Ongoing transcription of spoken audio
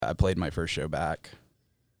I played my first show back,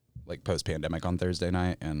 like post-pandemic on Thursday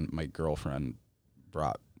night, and my girlfriend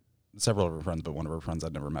brought several of her friends, but one of her friends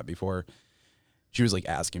I'd never met before. She was like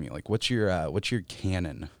asking me, like, what's your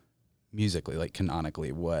canon musically, like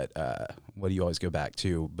canonically? What do you always go back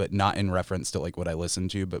to? But not in reference to like what I listen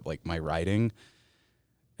to, but like my writing.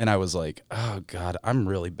 And I was like, oh God, I'm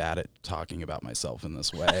really bad at talking about myself in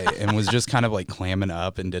this way, and was just kind of like clamming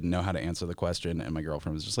up and didn't know how to answer the question. And my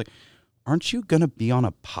girlfriend was just like, aren't you going to be on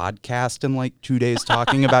a podcast in like 2 days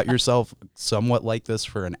talking about yourself somewhat like this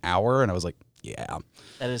for an hour? And I was like, yeah.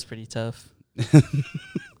 That is pretty tough.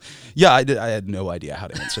 Yeah, I had no idea how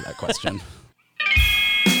to answer that question.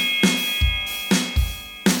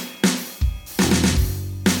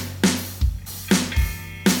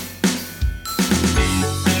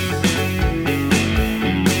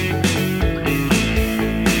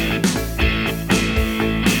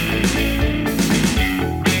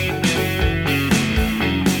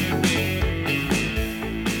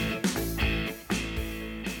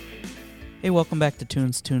 Hey, welcome back to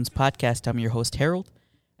Tunes Podcast. I'm your host, Harold.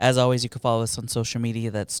 As always, you can follow us on social media.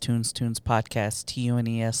 That's Tunes Podcast,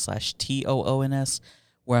 TUNES/TOONS.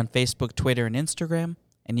 We're on Facebook, Twitter, and Instagram.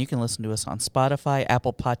 And you can listen to us on Spotify,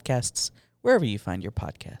 Apple Podcasts, wherever you find your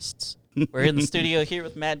podcasts. We're in the studio here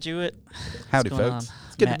with Matt Jewett. Howdy, folks.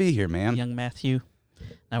 It's good to be here, man. Young Matthew.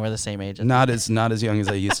 Now we're the same age. Not as young as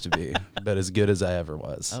I used to be, but as good as I ever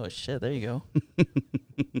was. Oh, shit. There you go.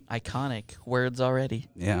 Iconic words already.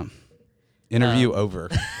 Yeah. Interview over.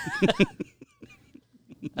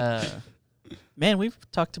 Man, we've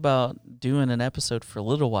talked about doing an episode for a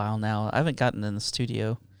little while now. I haven't gotten in the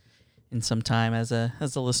studio in some time, as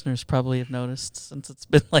the listeners probably have noticed, since it's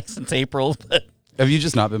been since April. But have you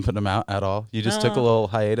just not been putting them out at all? You just took a little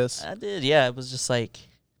hiatus? I did, yeah. It was just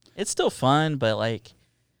it's still fun, but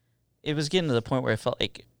it was getting to the point where I felt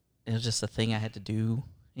like it was just a thing I had to do.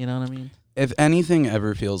 You know what I mean? If anything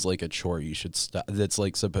ever feels like a chore, you should stop. That's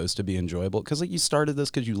supposed to be enjoyable, because you started this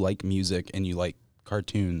because you like music and you like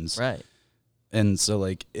cartoons, right? And so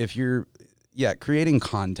if you're, creating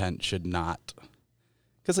content should not,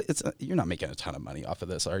 because you're not making a ton of money off of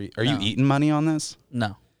this, are you? Are you eating money on this?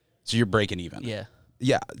 No. So you're breaking even. Yeah.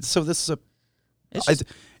 Yeah. So this is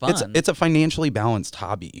fun. It's a financially balanced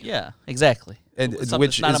hobby. Yeah. Exactly. And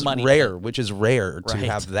which is rare to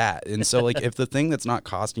have that. And so if the thing that's not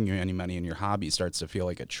costing you any money in your hobby starts to feel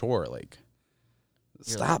like a chore,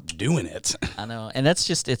 stop doing it. I know. And that's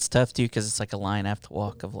it's tough too, because it's a line I have to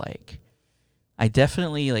walk of I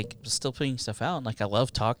definitely still putting stuff out. I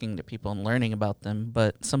love talking to people and learning about them,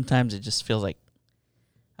 but sometimes it just feels I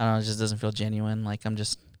don't know, it just doesn't feel genuine. I'm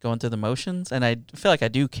just going through the motions, and I feel I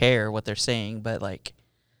do care what they're saying, but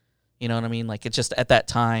you know what I mean? It's just at that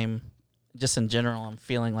time, just in general, I'm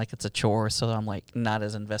feeling it's a chore, so I'm not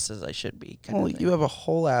as invested as I should be. Well, you have a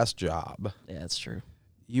whole ass job. Yeah, that's true.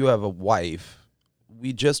 You have a wife.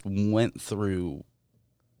 We just went through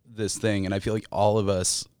this thing, and I feel all of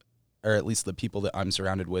us, or at least the people that I'm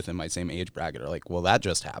surrounded with in my same age bracket, are well, that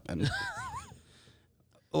just happened.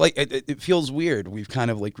 It feels weird. We've kind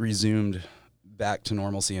of resumed back to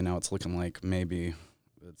normalcy, and now it's looking like maybe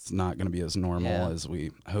it's not going to be as normal as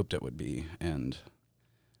we hoped it would be. And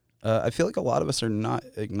I feel a lot of us are not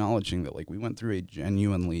acknowledging that we went through a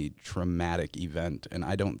genuinely traumatic event, and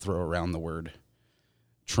I don't throw around the word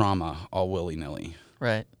trauma all willy-nilly.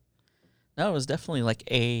 Right. No, it was definitely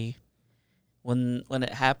when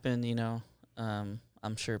it happened,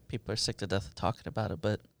 I'm sure people are sick to death of talking about it,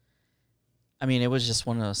 but I mean, it was just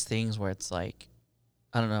one of those things where it's I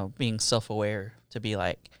don't know, being self-aware to be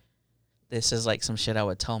this is some shit I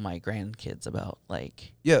would tell my grandkids about.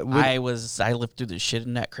 I lived through this shit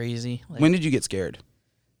and that crazy. When did you get scared?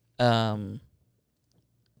 Did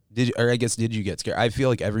you get scared? I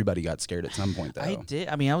feel everybody got scared at some point, though. I did.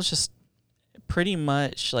 I mean, I was just pretty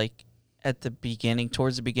much at the beginning,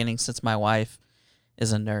 towards the beginning, since my wife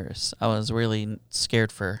is a nurse, I was really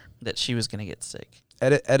scared that she was going to get sick.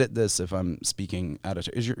 Edit this if I'm speaking out of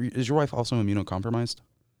turn. Is your wife also immunocompromised?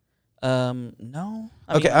 No.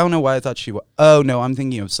 I don't know why I thought she was. Oh, no, I'm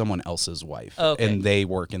thinking of someone else's wife. Oh, okay. And they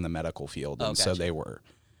work in the medical field, and so gotcha. they were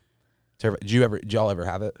terrified. Did y'all ever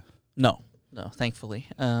have it? No, thankfully.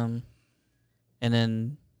 And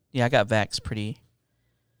then, I got vaxxed pretty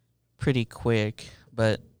quick,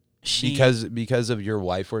 but Because of your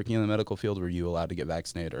wife working in the medical field, were you allowed to get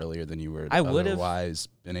vaccinated earlier than you were otherwise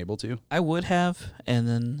been able to? I would have, and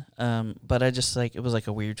then, but I just, it was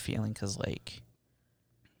a weird feeling, because,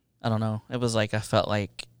 I don't know. It was I felt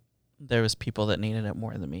there was people that needed it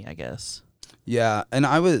more than me, I guess. Yeah, and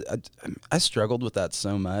I struggled with that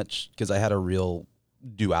so much, because I had a real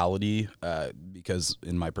duality, because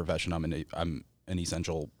in my profession I'm an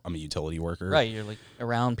essential. I'm a utility worker. Right, you're like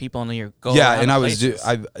around people and you're going. Yeah, and I was places.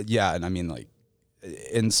 and I mean like,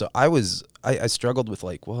 and so I struggled with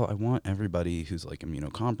like, well, I want everybody who's like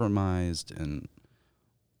immunocompromised and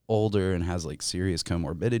older and has like serious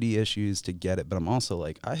comorbidity issues to get it, but I'm also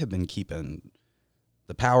like, I have been keeping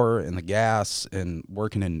the power and the gas and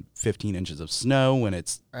working in 15 inches of snow when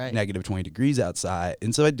it's Right. negative 20 degrees outside.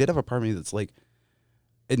 And so I did have a part of me that's like,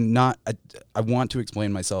 I want to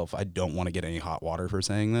explain myself. I don't want to get any hot water for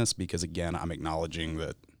saying this because, again, I'm acknowledging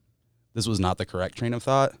that this was not the correct train of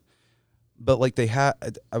thought. But like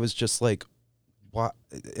I was just like, what?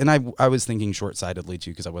 And I was thinking short-sightedly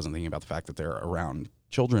too, because I wasn't thinking about the fact that they're around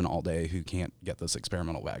children all day who can't get this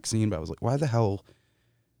experimental vaccine. But I was like, why the hell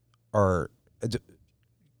are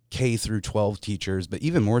K through 12 teachers, but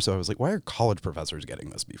even more so, I was like, why are college professors getting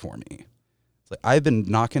this before me? It's like, I've been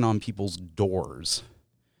knocking on people's doors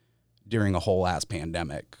during a whole ass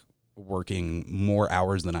pandemic, working more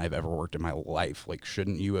hours than I've ever worked in my life. Like,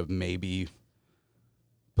 shouldn't you have maybe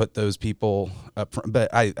put those people up front?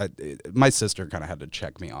 But my sister kind of had to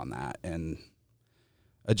check me on that and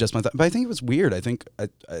adjust my thought. But I think it was weird. I think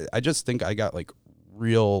I just think I got like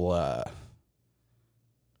real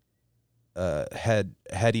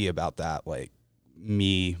heady about that, like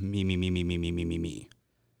me,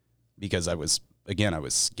 because I was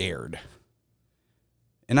scared,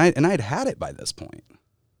 and I'd had it by this point.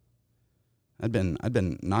 I'd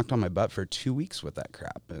been knocked on my butt for 2 weeks with that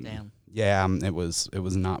crap, and Damn. yeah, it was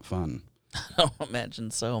not fun. I don't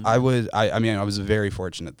imagine so. Man. I mean, I was very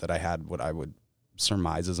fortunate that I had what I would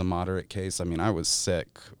surmise as a moderate case. I mean, I was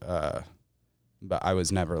sick, but I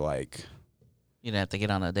was never like, you didn't have to get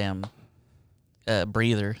on a damn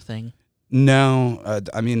breather thing. No,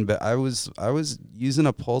 I mean, but I was using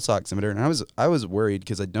a pulse oximeter, and I was worried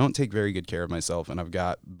because I don't take very good care of myself, and I've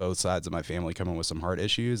got both sides of my family coming with some heart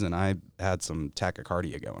issues, and I had some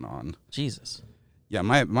tachycardia going on. Jesus. Yeah,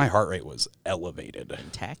 my heart rate was elevated.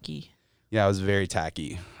 Tacky. Yeah, I was very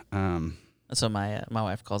tacky. So my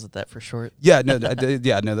wife calls it that for short. Yeah, no,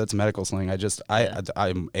 that's medical slang.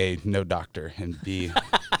 I'm A, no doctor, and B,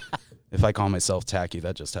 if I call myself tacky,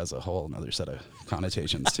 that just has a whole another set of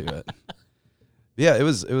connotations to it. Yeah, it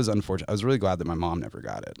was unfortunate. I was really glad that my mom never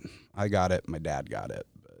got it. I got it, my dad got it,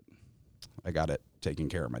 but I got it taking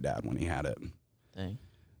care of my dad when he had it. Dang.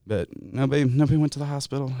 But nobody went to the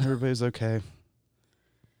hospital. Everybody's okay.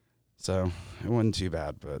 So it wasn't too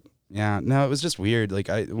bad, but yeah, no, it was just weird. Like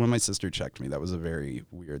when my sister checked me, that was a very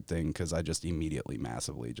weird thing because I just immediately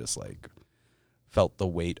massively just like felt the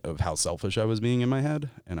weight of how selfish I was being in my head.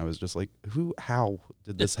 And I was just like, how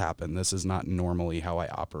did this happen? This is not normally how I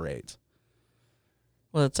operate.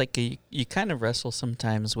 Well, it's like you kind of wrestle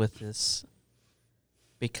sometimes with this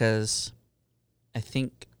because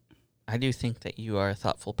I do think that you are a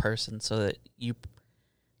thoughtful person, so that you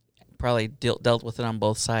probably dealt with it on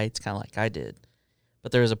both sides, kind of like I did.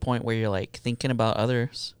 But there was a point where you're like thinking about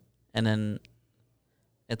others, and then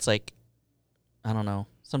it's like, I don't know.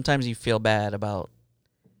 Sometimes you feel bad about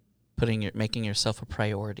making yourself a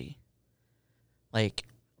priority. Like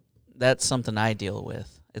that's something I deal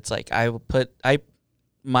with. It's like one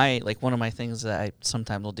of my things that I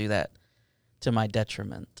sometimes will do that to my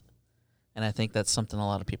detriment. And I think that's something a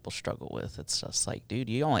lot of people struggle with. It's just like, dude,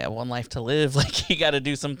 you only have one life to live. Like you got to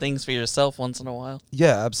do some things for yourself once in a while.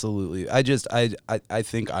 Yeah, absolutely. I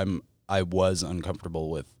think I was uncomfortable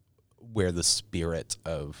with where the spirit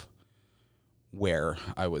of where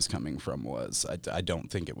I was coming from was. I don't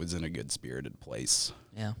think it was in a good spirited place.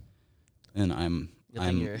 Yeah. And I'm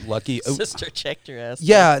lucky. Sister checked your ass.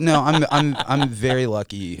 Yeah, no, I'm very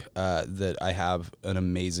lucky that I have an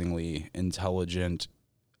amazingly intelligent,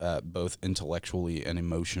 both intellectually and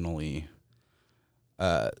emotionally,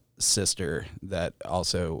 sister that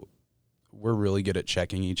also we're really good at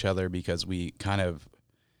checking each other because we can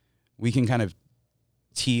kind of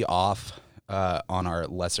tee off on our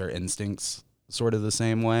lesser instincts sort of the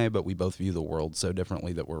same way, but we both view the world so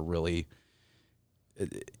differently that we're really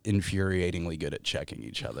infuriatingly good at checking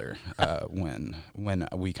each other when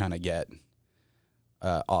we kind of get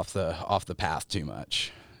off the path too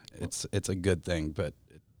much. It's a good thing, but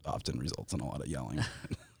it often results in a lot of yelling.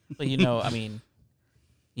 But I mean,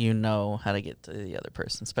 you know how to get to the other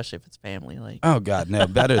person, especially if it's family. Like, oh God, no,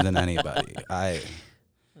 better than anybody.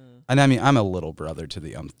 And I mean, I'm a little brother to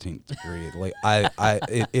the umpteenth degree. Like,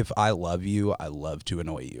 if I love you, I love to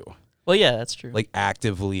annoy you. Well, yeah, that's true. Like,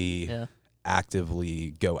 actively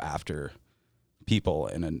go after people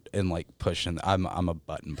and like push. And I'm a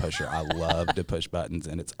button pusher. I love to push buttons,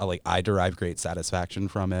 and it's like I derive great satisfaction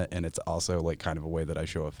from it. And it's also like kind of a way that I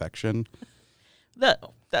show affection.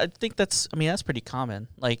 I think that's pretty common.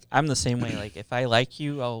 Like, I'm the same way. Like, if I like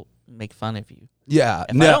you, I'll make fun of you. Yeah.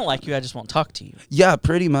 If I don't like you, I just won't talk to you. Yeah,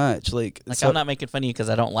 pretty much. Like I'm not making fun of you because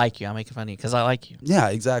I don't like you. I'm making fun of you because I like you. Yeah,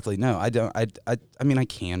 exactly. No, I don't. I mean, I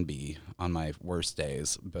can be on my worst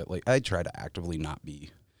days, but like I try to actively not be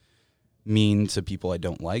mean to people I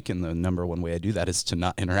don't like, and the number one way I do that is to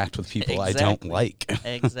not interact with people I don't like.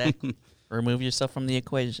 Exactly. Remove yourself from the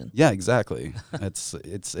equation. Yeah, exactly.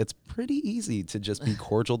 It's pretty easy to just be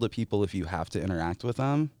cordial to people if you have to interact with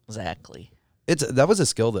them. Exactly. That was a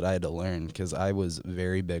skill that I had to learn because I was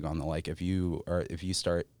very big on the like if you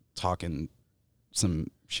start talking some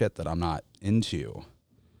shit that I'm not into,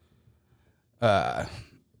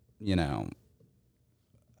 you know,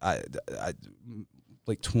 I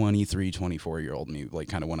like 23, 24-year-old me, like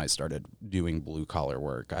kind of when I started doing blue collar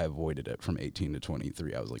work, I avoided it from 18 to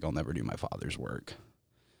 23. I was like, I'll never do my father's work.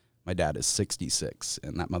 My dad is 66,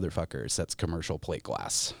 and that motherfucker sets commercial plate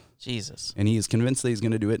glass. Jesus. And he is convinced that he's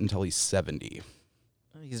going to do it until he's 70.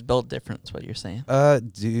 He's built different, is what you're saying.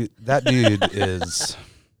 Dude, that dude is,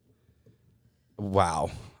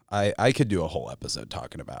 wow. I could do a whole episode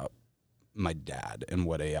talking about my dad and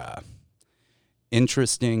what a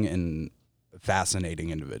interesting and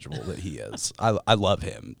fascinating individual that he is. I love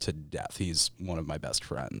him to death. He's one of my best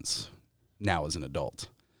friends now as an adult.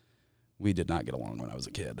 We did not get along when I was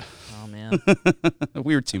a kid. Oh man,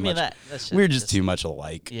 we were too much. We were just too much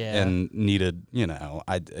alike, yeah. And needed. You know,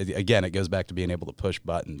 again, it goes back to being able to push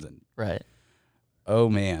buttons and. Right. Oh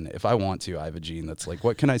man, if I want to, I have a gene that's like,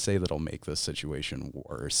 what can I say that'll make this situation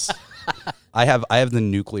worse? I have the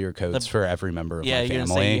nuclear codes for every member of my family. Yeah, you're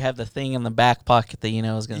gonna say you have the thing in the back pocket that you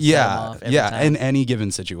know is gonna set them off every time. In any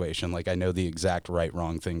given situation, like I know the exact right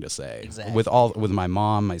wrong thing to say. Exactly. With my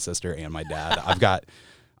mom, my sister, and my dad, I've got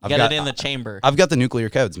it in the chamber. I've got the nuclear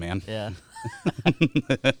codes, man. Yeah.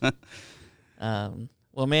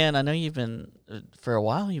 Well, man, I know you've been for a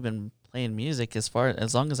while. You've been playing music as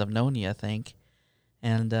long as I've known you, I think.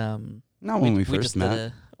 And not when we first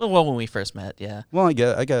met. Well, when we first met, yeah. Well,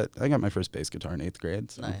 I got my first bass guitar in 8th grade.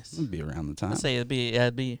 So nice. It'd be around the time. I'd say it'd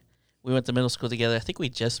be. We went to middle school together. I think we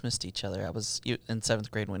just missed each other. I was in 7th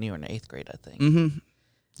grade when you were in 8th grade, I think. Mm-hmm.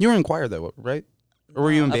 You were in choir though, right? Or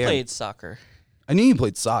were you in band? I played soccer. I knew you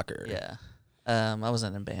played soccer. Yeah. I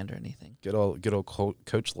wasn't in band or anything. Good old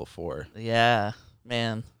Coach LaFour. Yeah,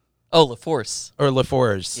 man. Oh, LaForce. Or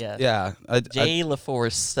LaForce. Yeah. Yeah. Jay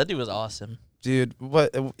LaForce. That dude was awesome. Dude,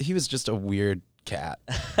 he was just a weird cat.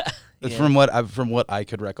 Yeah. From what I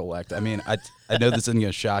could recollect. I mean, I know this isn't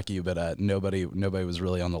gonna shock you, but nobody was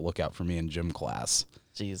really on the lookout for me in gym class.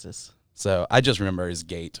 Jesus. So I just remember his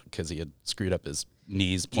gait because he had screwed up his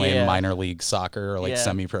knees playing minor league soccer or like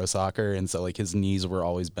semi-pro soccer, and so like his knees were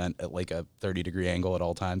always bent at like a 30-degree angle at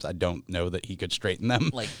all times. I don't know that he could straighten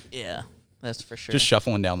them. Like, yeah, that's for sure. Just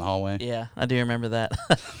shuffling down the hallway. Yeah, I do remember that.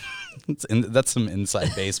 That's some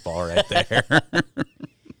inside baseball right there.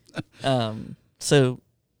 So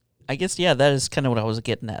I guess, yeah, that is kind of what I was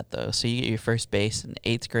getting at, though. So you get your first bass in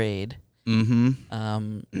 8th grade.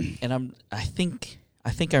 Mm-hmm. And I think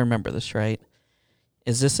I remember this right.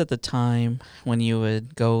 Is this at the time when you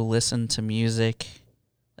would go listen to music,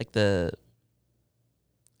 like at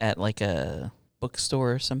like a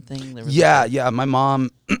bookstore or something? Yeah.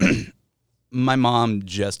 My mom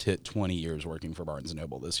just hit 20 years working for Barnes &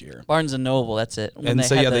 Noble this year. Barnes & Noble, that's it. And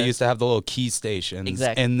so, they used to have the little key stations.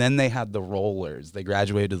 Exactly. And then they had the rollers. They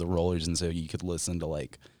graduated to the rollers, and so you could listen to,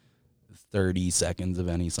 like, 30 seconds of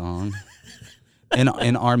any song.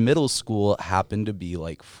 And our middle school happened to be,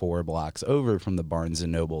 like, 4 blocks over from the Barnes &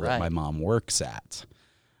 Noble that my mom works at.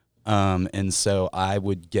 And so I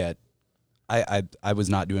would get... I was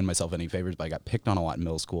not doing myself any favors, but I got picked on a lot in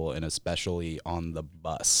middle school, and especially on the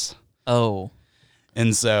bus. Oh.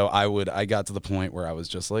 And so I got to the point where I was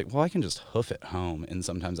just like, well, I can just hoof it home. And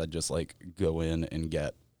sometimes I'd just like go in and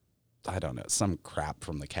get, I don't know, some crap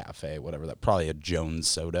from the cafe, whatever that, probably a Jones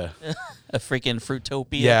soda. A freaking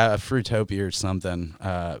Fruitopia. Yeah, a Fruitopia or something.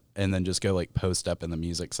 And then just go like post up in the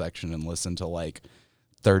music section and listen to like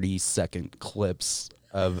 30-second clips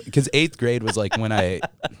of, because 8th grade was like when I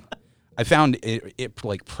found it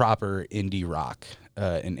like proper indie rock.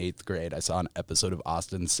 In 8th grade, I saw an episode of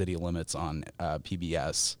Austin City Limits on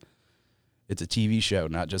PBS. It's a TV show,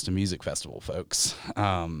 not just a music festival, folks.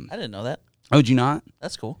 I didn't know that. Oh, did you not?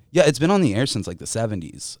 That's cool. Yeah, it's been on the air since like the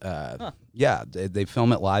 70s. Yeah, they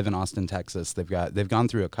film it live in Austin, Texas. They've gone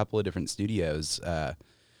through a couple of different studios. But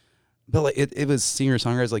like it was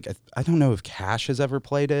singer-songwriters. Like I don't know if Cash has ever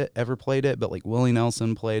played it, but like Willie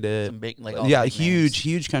Nelson played it. Some big, like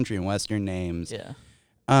huge country and western names. Yeah.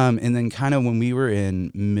 And then kind of when we were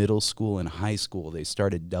in middle school and high school, they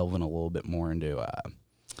started delving a little bit more into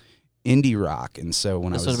indie rock. And so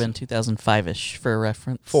when This I would was have been 2005-ish for a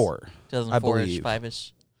reference. 4, I 2004-ish, believe.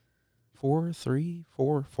 5-ish. 4, 3,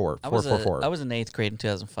 4, 4, I 4, was 4, 4. I was in 8th grade in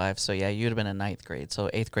 2005, so yeah, you would have been in 9th grade. So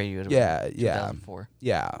 8th grade, you would have been Yeah, 2004.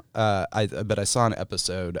 yeah. But I saw an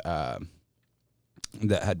episode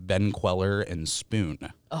that had Ben Queller and Spoon.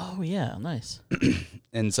 Oh yeah, nice.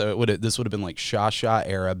 And so this would have been like Sha Sha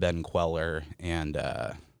era Ben Queller and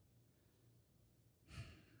I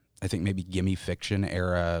think maybe Gimme Fiction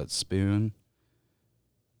era Spoon.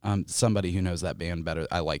 Somebody who knows that band better.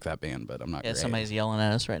 I like that band, but I'm not. Yeah, great. somebody's yelling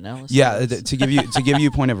at us right now. Let's Yeah, see this. to give you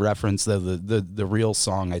a point of reference, though, the real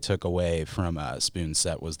song I took away from Spoon's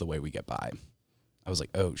set was "The Way We Get By." I was like,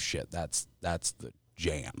 oh shit, that's the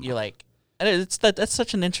jam. You're like, and that's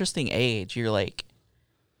such an interesting age. You're like,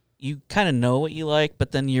 you kind of know what you like,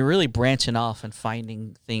 but then you're really branching off and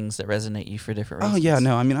finding things that resonate you for different reasons. Oh yeah,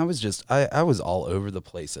 no, I mean, I was all over the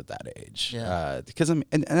place at that age. Yeah. Because and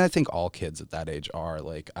I think all kids at that age are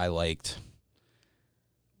like, I liked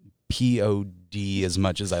POD as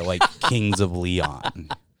much as I liked Kings of Leon.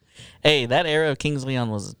 Hey, that era of Kings Leon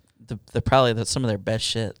was probably some of their best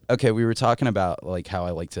shit. Okay, we were talking about like how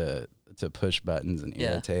I like to push buttons and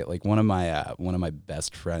Yeah. irritate. Like one of my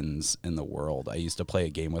best friends in the world, I used to play a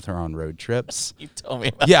game with her on road trips. You told me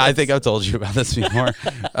about Yeah, I this. think I've told you about this before.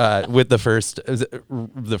 With the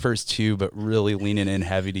first two, but really leaning in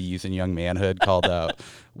heavy to youth and young manhood, called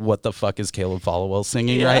 "What the fuck is Caleb Followell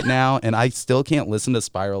singing Yeah. right now?" And I still can't listen to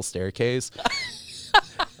Spiral Staircase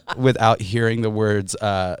without hearing the words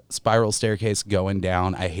 "Spiral Staircase going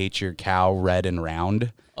down. I hate your cow, red and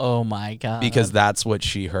round." Oh my god. Because that's what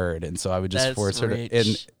she heard, and so I would just That's force her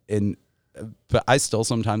rich. but I still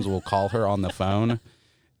sometimes will call her on the phone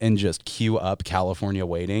and just cue up California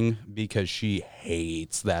Waiting because she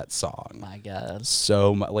hates that song my god.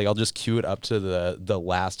 so much. Like I'll just cue it up to the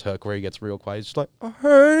last hook where he gets real quiet. She's like,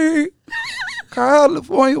 "Hey,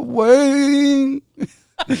 California Waiting."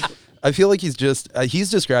 I feel like he's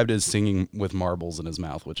described as singing with marbles in his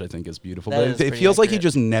mouth, which I think is beautiful. That But is it pretty feels like he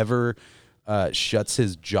accurate. just never shuts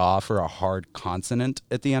his jaw for a hard consonant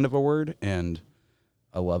at the end of a word, and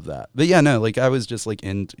I love that. But yeah, no, like I was just like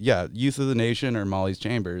Youth of the Nation or Molly's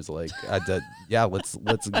Chambers. Like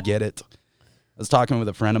let's get it. I was talking with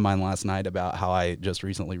a friend of mine last night about how I just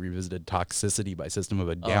recently revisited Toxicity by System of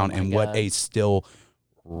a Down, my and what God. a still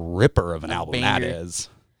ripper of an album that banger. is.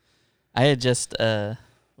 I had just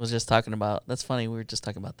was just talking about. That's funny. We were just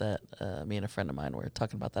talking about that. Me and a friend of mine were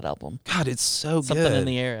talking about that album. God, it's so Something good. in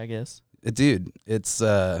the air, I guess. Dude, it's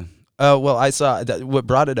oh well, I saw that. What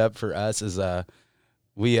brought it up for us is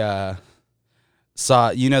we saw,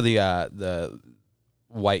 you know, the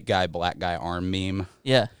white guy black guy arm meme,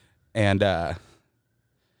 Yeah. and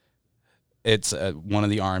it's one of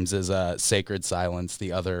the arms is sacred silence,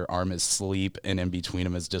 the other arm is sleep, and in between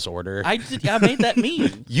them is disorder. I made that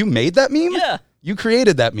meme. You made that meme? Yeah. You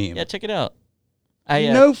created that meme? Yeah, check it out. I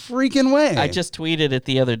No freaking way. I just tweeted it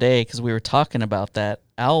the other day because we were talking about that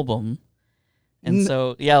album. And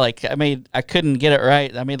so, yeah, like I couldn't get it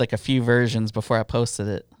right. I made like a few versions before I posted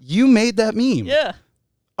it. You made that meme? Yeah.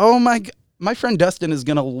 Oh my God. My friend Dustin is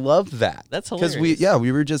gonna love that. That's because hilarious.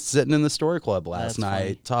 we were just sitting in the story club last That's night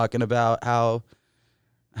funny. talking about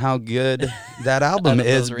how good that album Out of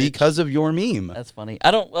is those reach. because of your meme. That's funny. I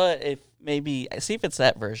don't, if maybe, see if it's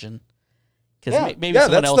that version. Because Yeah, maybe yeah,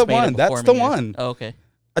 someone that's else the made one. it That's before the me. one. Oh, okay.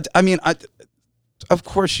 I mean, of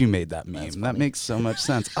course you made that meme. That's That funny. makes so much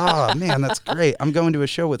sense. Oh man, that's great. I'm going to a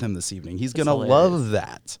show with him this evening. He's That's gonna hilarious. love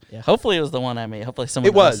that. Yeah. Hopefully it was the one I made. Hopefully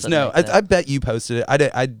someone It else was. didn't No, make that. I bet you posted it.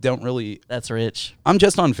 I don't really. That's rich. I'm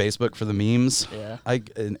just on Facebook for the memes. Yeah.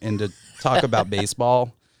 And to talk about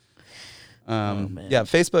baseball. man. Yeah,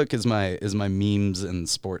 Facebook is my memes and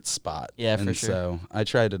sports spot. Yeah, for and sure. So I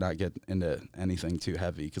try to not get into anything too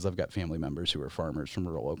heavy because I've got family members who are farmers from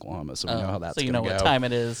rural Oklahoma, so we know how that's so you gonna know go. what time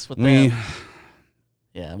it is with We them.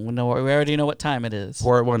 Yeah, we already know what time it is.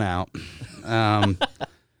 pour one out.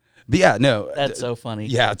 But yeah, no. That's so funny.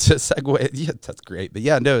 Yeah, to segue. Yeah, that's great. But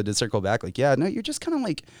yeah, no, to circle back, like, yeah, no, you're just kind of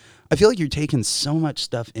like, I feel like you're taking so much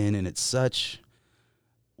stuff in, and it's such.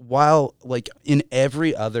 While, like, in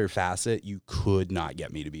every other facet, you could not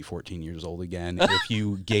get me to be 14 years old again if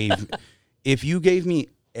you gave me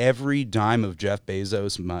every dime of Jeff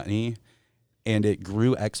Bezos' money, and it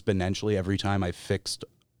grew exponentially every time I fixed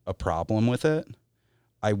a problem with it,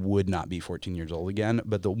 I would not be 14 years old again.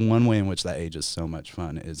 But the one way in which that age is so much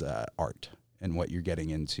fun is art and what you're getting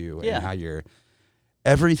into Yeah. and how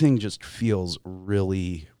everything just feels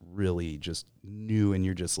really, really just new, and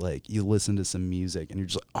you're just like, you listen to some music and you're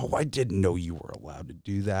just like, oh, I didn't know you were allowed to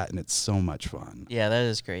do that, and it's so much fun. Yeah, that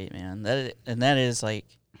is great, man. That is like,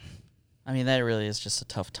 I mean, that really is just a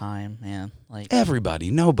tough time, man. Like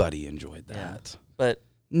Nobody enjoyed that. Yeah. But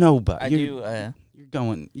Nobody. you're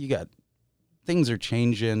going, you got, things are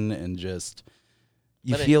changing, and just,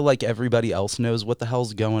 you But feel like everybody else knows what the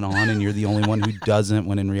hell's going on, and you're the only one who doesn't,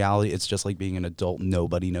 when in reality, it's just like being an adult.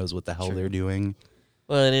 Nobody knows what the hell True. they're doing.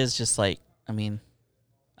 Well, it is just like, I mean,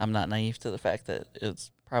 I'm not naive to the fact that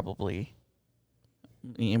it's probably,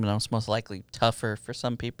 even though it's most likely tougher for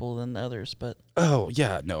some people than others, but Oh,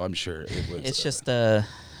 yeah. No, I'm sure it was. it's just, I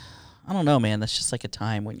don't know, man. That's just like a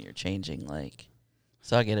time when you're changing, like,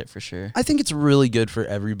 so I get it for sure. I think it's really good for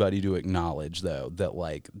everybody to acknowledge, though, that,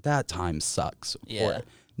 like, that time sucks. Yeah.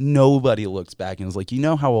 Nobody looks back and is like, you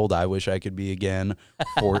know how old I wish I could be again?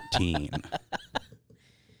 14.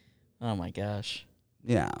 Oh my gosh.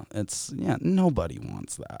 Yeah, nobody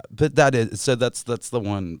wants that. But that's the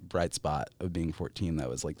one bright spot of being 14,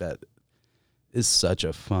 though, is like, that is such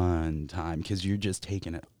a fun time, because you're just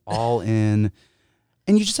taking it all in,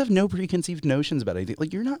 and you just have no preconceived notions about anything.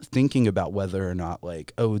 Like, you're not thinking about whether or not,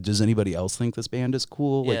 like, oh, does anybody else think this band is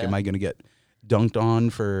cool? Like, Yeah. am I going to get dunked on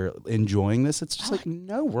for enjoying this? It's just like,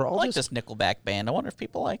 no, we're all I like just... this Nickelback band. I wonder if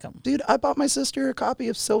people like them. Dude, I bought my sister a copy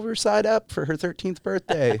of Silver Side Up for her 13th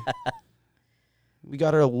birthday. We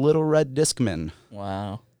got her a little red Discman.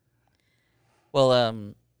 Wow.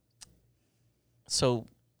 Well, so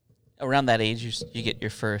around that age, you get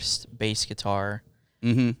your first bass guitar.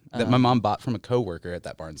 Mm-hmm. That my mom bought from a coworker at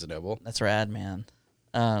that Barnes & Noble. That's rad, man.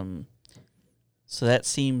 So that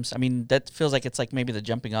seems, I mean, that feels like it's like maybe the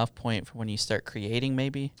jumping off point for when you start creating,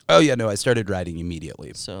 maybe. Oh, yeah, no, I started writing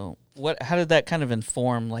immediately. So how did that kind of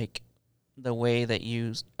inform, like, the way that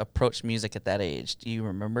you approached music at that age? Do you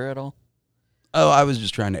remember at all? Oh, I was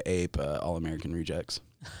just trying to ape All American Rejects.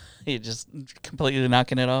 You just completely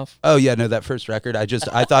knocking it off? Oh, yeah, no, that first record, I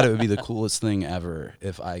thought it would be the coolest thing ever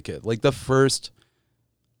if I could. Like, the first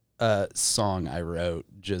song I wrote,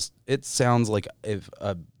 just, it sounds like if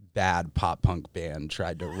a bad pop punk band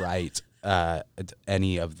tried to write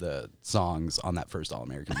any of the songs on that first All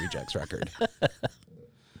American Rejects record.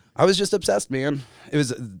 I was just obsessed, man.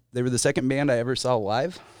 They were the second band I ever saw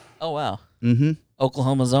live. Oh, wow. Mm-hmm.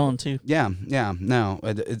 Oklahoma's own, too. Yeah, no.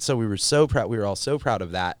 So we were so proud. We were all so proud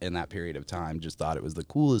of that in that period of time. Just thought it was the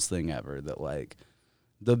coolest thing ever, that, like,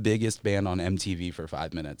 the biggest band on MTV for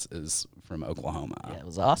 5 minutes is from Oklahoma. Yeah, it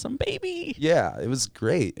was awesome, baby. Yeah, it was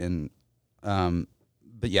great. And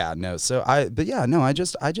but yeah, no. I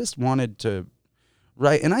just wanted to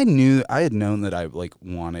write, and I had known that I, like,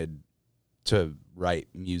 wanted to write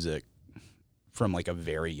music from, like, a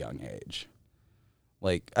very young age.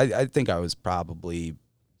 Like, I think I was probably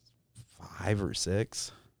 5 or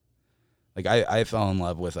 6. Like, I fell in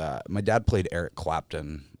love with, my dad played Eric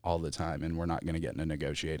Clapton all the time, and we're not going to get into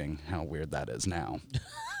negotiating how weird that is now.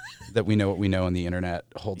 That we know what we know, and the internet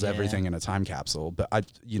holds everything in a time capsule. But I,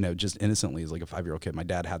 just innocently, as like a 5-year-old kid, my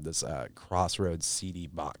dad had this Crossroads CD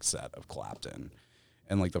box set of Clapton.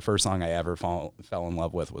 And, like, the first song I ever fell in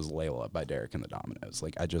love with was Layla by Derek and the Dominoes.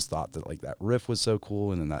 Like, I just thought that, like, that riff was so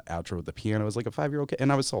cool, and then that outro with the piano was like a 5-year-old kid,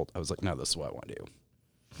 and I was sold. I was like, no, this is what I want to do.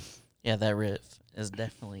 Yeah, that riff is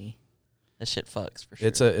definitely, that shit fucks for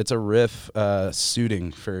sure. It's a riff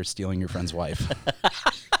suiting for stealing your friend's wife.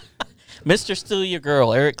 Mr. Steal Your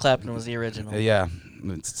Girl, Eric Clapton was the original. Yeah,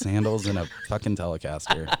 it's sandals and a fucking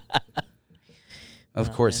Telecaster.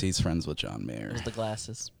 Of course, he's friends with John Mayer. It was the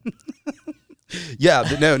glasses. Yeah,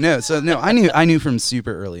 but no. So no, I knew from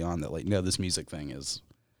super early on that, like, no, this music thing is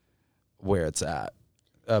where it's at.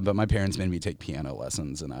 But my parents made me take piano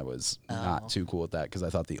lessons, and I was not too cool with that, because I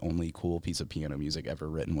thought the only cool piece of piano music ever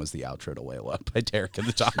written was the outro to Layla by Derek and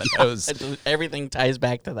the Dominoes. Everything ties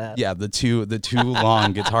back to that. Yeah, the two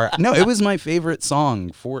long guitar. No, it was my favorite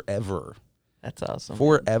song forever. That's awesome.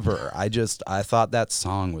 Forever. I thought that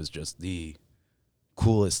song was just the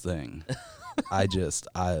coolest thing. I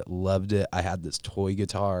loved it. I had this toy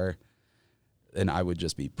guitar, and I would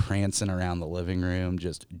just be prancing around the living room,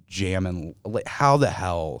 just jamming. Like, how the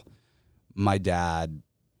hell my dad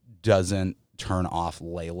doesn't turn off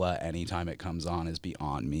Layla anytime it comes on is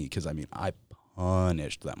beyond me, because, I mean, I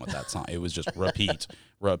punished them with that song. It was just repeat,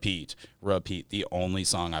 repeat, repeat. The only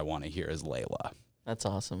song I want to hear is Layla. That's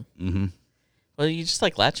awesome. Mm-hmm. Well, you just,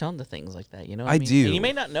 like, latch on to things like that, you know what I mean? do. And you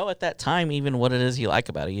may not know at that time even what it is you like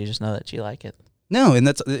about it. You just know that you like it. No, and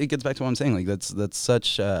it gets back to what I'm saying. Like, that's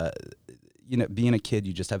such, being a kid,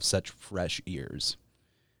 you just have such fresh ears.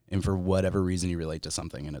 and for whatever reason you relate to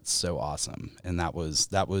something, and it's so awesome. And that was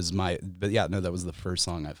my, but yeah, no, that was the first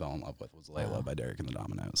song I fell in love with, was Layla by Derek and the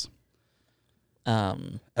Dominoes.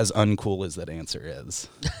 As uncool as that answer is.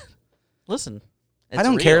 Listen, I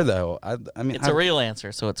don't care though. I mean, it's a real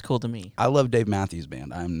answer, so it's cool to me. I love Dave Matthews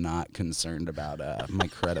Band. I'm not concerned about my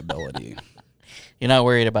credibility. You're not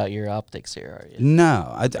worried about your optics here, are you?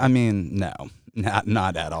 No, I mean, no,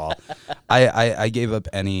 not at all. I gave up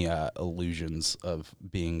any illusions of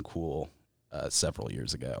being cool several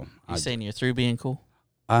years ago. You saying you're through being cool?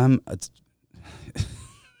 It's,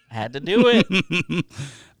 Had to do it.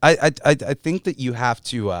 I think that you have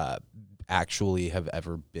to actually have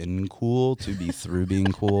ever been cool to be through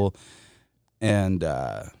being cool. And,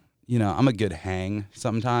 you know, I'm a good hang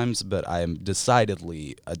sometimes, but I am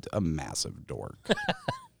decidedly a massive dork.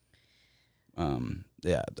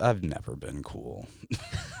 Yeah, I've never been cool.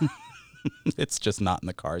 It's just not in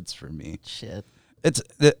the cards for me. Shit.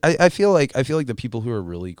 I feel like the people who are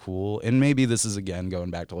really cool, and maybe this is again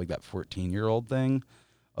going back to like that 14-year-old thing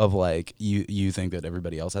of like you think that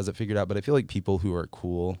everybody else has it figured out, but I feel like people who are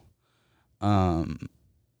cool are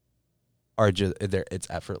just it's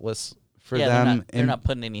effortless for them. They're not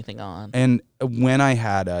putting anything on. And when I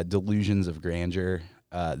had delusions of grandeur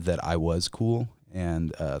that I was cool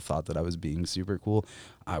and thought that I was being super cool,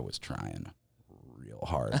 I was trying real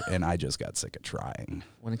hard, and I just got sick of trying.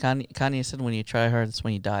 When Kanye said, "When you try hard, it's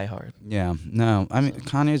when you die hard." Yeah, no, I mean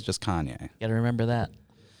Kanye's just Kanye. You gotta remember that.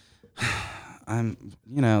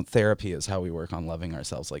 Therapy is how we work on loving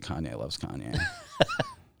ourselves like Kanye loves Kanye.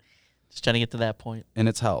 Just trying to get to that point. And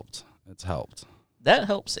it's helped. That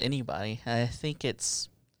helps anybody. I think I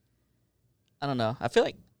don't know. I feel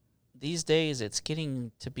like these days it's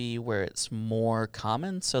getting to be where it's more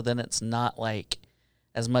common. So then it's not like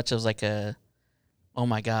as much as like oh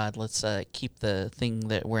my God, let's keep the thing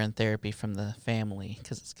that we're in therapy from the family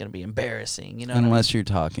because it's going to be embarrassing. You know, unless you're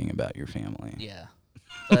talking about your family. Yeah.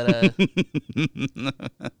 But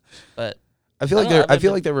but I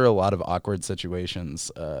feel like there were a lot of awkward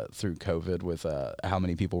situations through COVID with how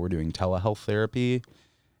many people were doing telehealth therapy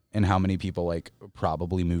and how many people like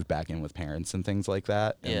probably moved back in with parents and things like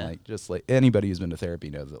that. And yeah. like just like anybody who's been to therapy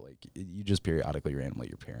knows that like you just periodically randomly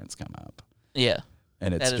your parents come up. Yeah.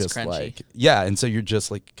 And it's just crunchy. like, yeah. And so you're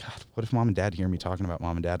just like, God, what if mom and dad hear me talking about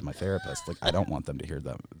mom and dad to my therapist? Like, I don't want them to hear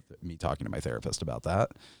me talking to my therapist about that.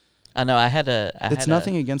 I know. It's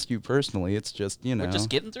nothing against you personally. It's just, we're just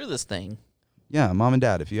getting through this thing. Yeah, mom and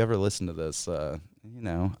dad, if you ever listen to this, I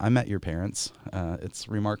met your parents. It's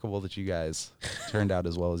remarkable that you guys turned out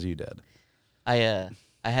as well as you did. I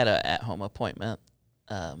had a at-home appointment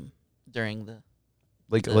during the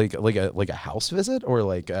like a house visit or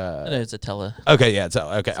like it's a Okay, yeah,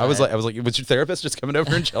 okay. I was like was your therapist just coming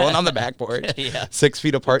over and chilling on the back porch? Yeah. 6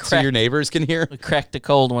 feet apart so your neighbors can hear? We cracked a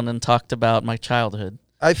cold one and talked about my childhood.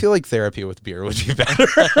 I feel like therapy with beer would be better.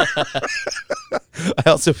 I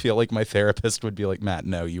also feel like my therapist would be like, Matt,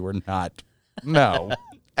 no, you were not. No,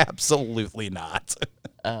 absolutely not.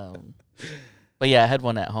 But yeah, I had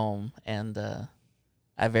one at home, and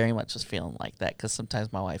I very much was feeling like that because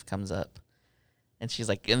sometimes my wife comes up, and she's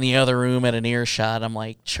like in the other room at an earshot. I'm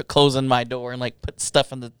like closing my door and like put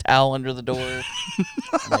stuff in the towel under the door.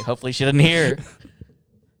 I'm like, hopefully she didn't hear.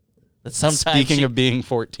 But Speaking of being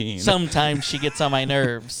 14. Sometimes she gets on my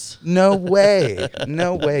nerves. No way.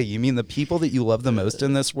 No way. You mean the people that you love the most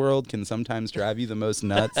in this world can sometimes drive you the most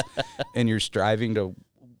nuts, and you're striving to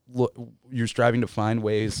find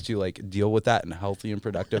ways to like deal with that in healthy and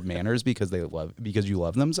productive manners because you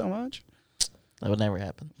love them so much? That would never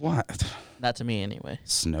happen. What? Not to me anyway.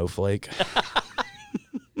 Snowflake.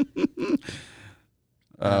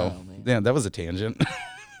 Man. Yeah, that was a tangent.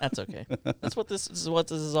 That's okay. That's what this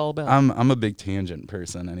is all about. I'm a big tangent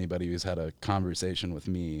person. Anybody who's had a conversation with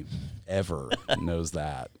me ever knows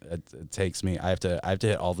that. It takes me. I have to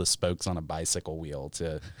hit all the spokes on a bicycle wheel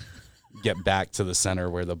to get back to the center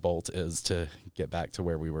where the bolt is to get back to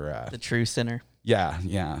where we were at. The true center. Yeah.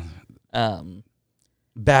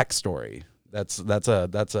 Backstory. That's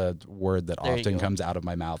a word that often comes out of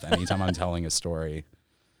my mouth anytime I'm telling a story.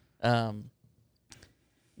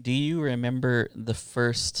 Do you remember the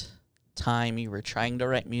first time you were trying to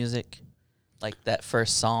write music? Like that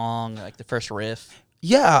first song, like the first riff?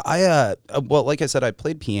 Yeah, well, like I said, I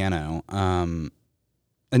played piano. And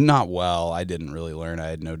not well. I didn't really learn. I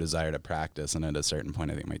had no desire to practice. And at a certain point,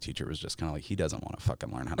 I think my teacher was just kind of like, he doesn't want to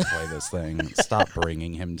fucking learn how to play this thing. Stop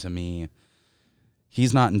bringing him to me.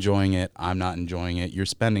 He's not enjoying it. I'm not enjoying it. You're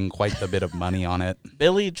spending quite a bit of money on it.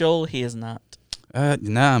 Billy Joel, he is not.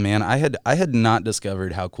 Nah, man. I had not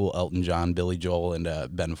discovered how cool Elton John, Billy Joel,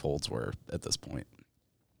 and Ben Folds were at this point.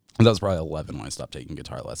 That was probably 11 when I stopped taking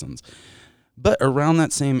guitar lessons. But around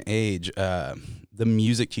that same age, the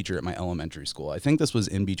music teacher at my elementary school, I think this was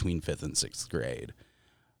in between 5th and 6th grade,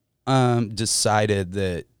 decided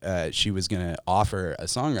that she was going to offer a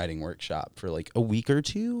songwriting workshop for like a week or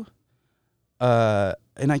two.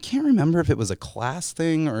 And I can't remember if it was a class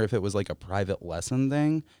thing or if it was like a private lesson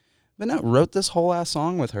thing. But no, wrote this whole ass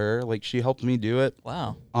song with her. Like, she helped me do it.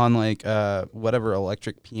 Wow. On like whatever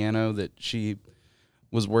electric piano that she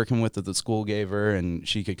was working with that the school gave her, and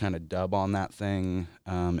she could kind of dub on that thing.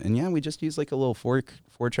 And yeah, we just used like a little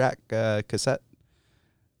four-track cassette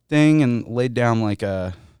thing and laid down like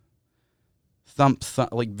a thump,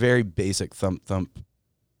 like very basic thump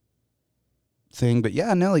thing. But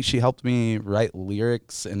yeah, no, like she helped me write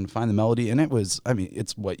lyrics and find the melody, and it was, I mean,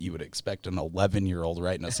 it's what you would expect an 11-year-old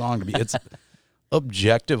writing a song to be. It's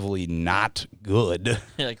objectively not good.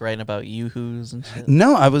 You're like writing about yoo-hoos and shit.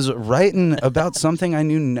 No, I was writing about something I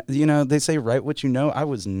knew. You know, they say write what you know. I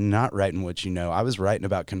was not writing what you know. I was writing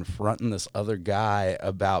about confronting this other guy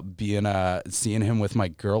about being seeing him with my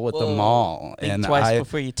girl at the mall. Think and twice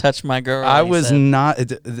before you touch my girl. I was not,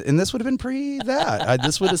 and this would have been pre that.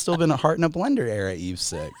 This would have still been a Heart in a Blender era Eve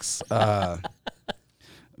 6.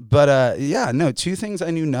 But yeah, no, two things I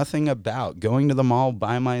knew nothing about: going to the mall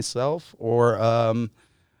by myself or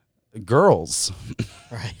girls.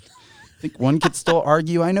 Right. I think one could still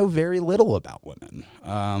argue I know very little about women.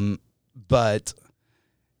 But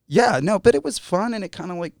yeah, no, but it was fun, and it kind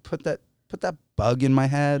of like put that bug in my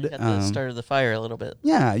head. Got started the fire a little bit.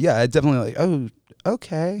 Yeah, I definitely like, oh,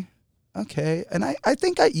 okay. And I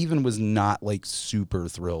think I even was not like super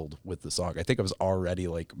thrilled with the song. I think I was already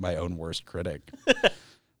like my own worst critic.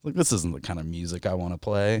 Like, this isn't the kind of music I want to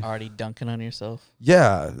play. Already dunking on yourself.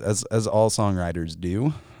 Yeah, as all songwriters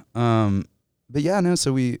do. But yeah, no,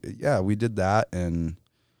 so we did that, and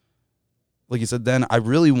like you said, then I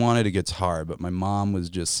really wanted a guitar, but my mom was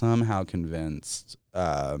just somehow convinced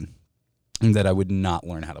that I would not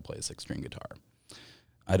learn how to play a 6-string guitar.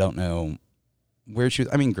 I don't know where she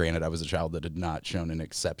was. I mean, granted, I was a child that had not shown an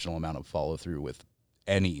exceptional amount of follow through with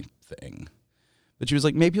anything. But she was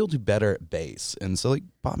like, maybe you'll do better at bass. And so, like,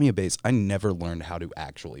 bought me a bass. I never learned how to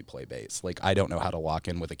actually play bass. Like, I don't know how to lock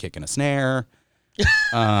in with a kick and a snare.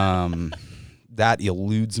 That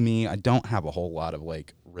eludes me. I don't have a whole lot of,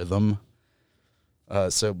 like, rhythm.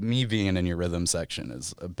 So me being in your rhythm section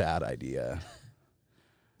is a bad idea.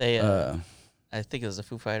 They, I think it was the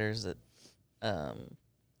Foo Fighters that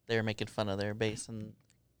they were making fun of their bass and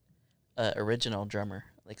original drummer.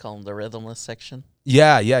 They call him the rhythmless section.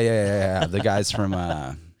 Yeah. The guys from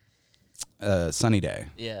Sunny Day.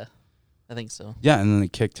 Yeah, I think so. Yeah, and then they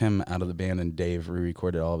kicked him out of the band, and Dave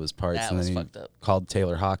re-recorded all of his parts. That and was then fucked up. Called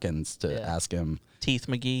Taylor Hawkins to ask him Teeth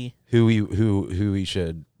McGee who he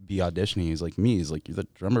should be auditioning. He's like, me. He's like, you're the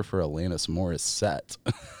drummer for Alanis Morissette.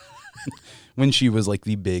 When she was like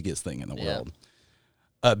the biggest thing in the world.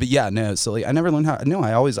 But yeah, no, so like I never learned how. No,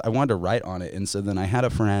 I wanted to write on it. And so then I had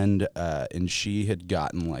a friend, and she had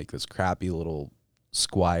gotten like this crappy little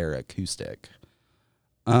Squier acoustic.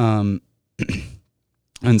 And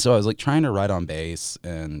so I was like trying to write on bass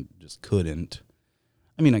and just couldn't.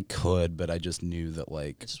 I mean, I could, but I just knew that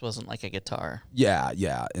like it just wasn't like a guitar. Yeah.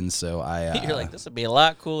 And so You're like, this would be a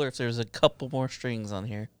lot cooler if there's a couple more strings on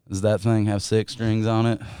here. Does that thing have 6 strings on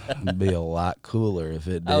it? It'd be a lot cooler if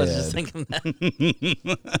it did. I was just thinking that.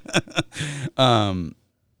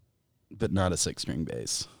 But not a 6-string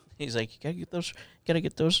bass. He's like, you gotta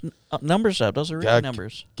get those numbers up. Those are real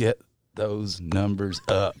numbers. Get those numbers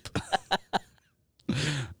up.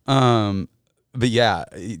 But yeah,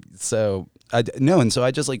 so and so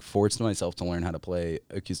I just like forced myself to learn how to play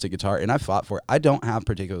acoustic guitar, and I fought for it. I don't have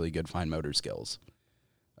particularly good fine motor skills.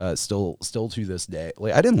 Still to this day,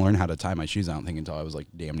 like I didn't learn how to tie my shoes, I don't think, until I was like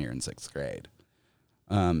damn near in 6th grade.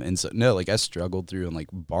 And so no, like I struggled through, and like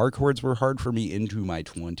bar chords were hard for me into my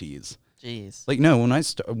 20s. Jeez. Like no,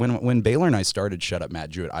 when Baylor and I started Shut Up Matt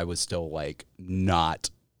Jewett, I was still like not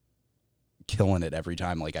killing it every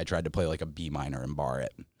time. Like I tried to play like a B minor and bar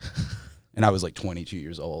it. And I was like 22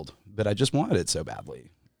 years old, but I just wanted it so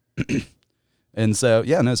badly. And so,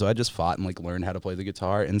 yeah, no, so I just fought and like learned how to play the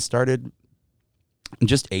guitar and started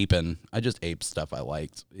just aping. I just aped stuff I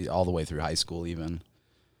liked all the way through high school even.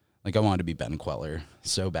 Like I wanted to be Ben Queller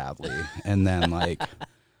so badly. And then like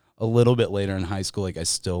a little bit later in high school, like I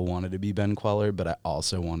still wanted to be Ben Queller, but I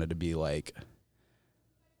also wanted to be like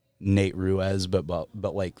Nate Ruiz, but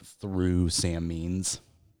like through Sam Means.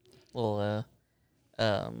 Well,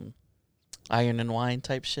 Iron and Wine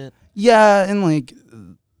type shit. Yeah, and like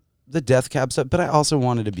the Death Cab stuff, but I also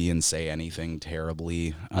wanted to be in Say Anything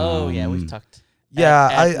terribly. Yeah, we've talked. Yeah,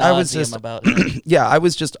 ad I was nauseam just about him. yeah, I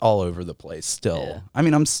was just all over the place still. Yeah. I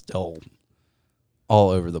mean, I'm still all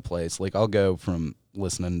over the place. Like I'll go from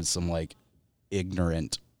listening to some like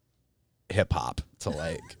ignorant hip hop to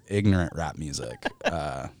like ignorant rap music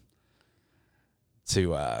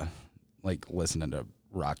to like listening to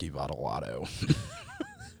Rocky Votolato.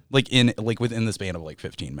 like within the span of like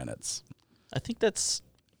 15 minutes. I think that's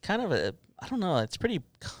kind of I don't know, it's pretty,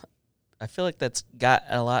 I feel like that's got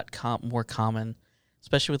a lot more common,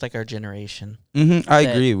 especially with like our generation. I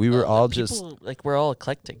agree. We were all people, just like we're all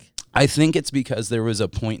eclectic. I think it's because there was a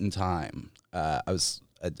point in time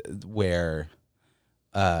where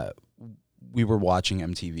we were watching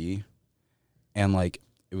MTV and like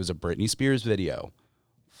it was a Britney Spears video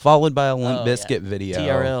followed by a Limp Bizkit video,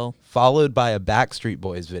 TRL, followed by a Backstreet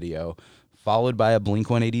Boys video, followed by a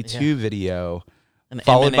Blink-182 video,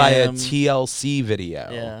 followed by a TLC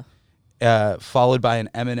video. Yeah. Followed by an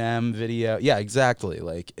Eminem video. Yeah, exactly.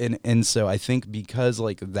 Like and so I think because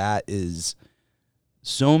like that is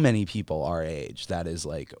so many people our age, that is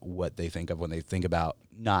like what they think of when they think about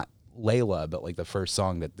not Layla, but like the first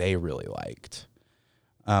song that they really liked.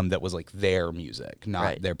 That was like their music,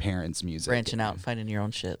 not their parents' music. Branching out, finding your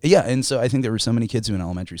own shit. Yeah, and so I think there were so many kids who in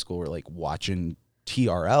elementary school were like watching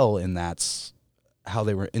TRL, and that's how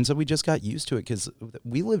they were. And so we just got used to it because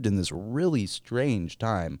we lived in this really strange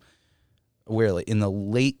time where like in the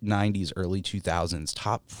late 90s, early 2000s,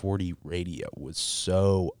 top 40 radio was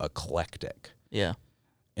so eclectic. Yeah.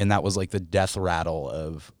 And that was like the death rattle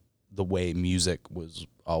of the way music was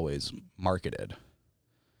always marketed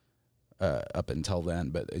up until then.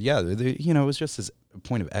 But yeah, it was just this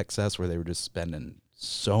point of excess where they were just spending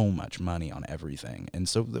so much money on everything. And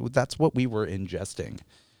so that's what we were ingesting.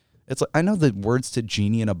 It's like, I know the words to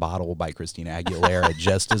Genie in a Bottle by Christina Aguilera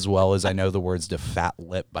just as well as I know the words to Fat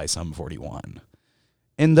Lip by Sum 41.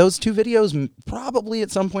 And those two videos probably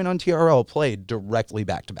at some point on TRL played directly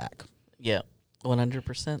back to back. Yeah,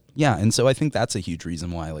 100%. Yeah, and so I think that's a huge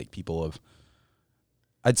reason why like people of,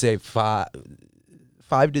 I'd say 5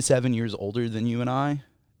 to 7 years older than you and I,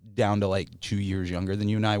 down to like 2 years younger than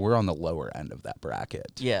you and I, we're on the lower end of that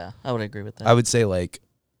bracket. Yeah, I would agree with that. I would say like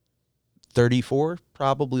 34,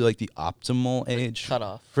 probably like the optimal age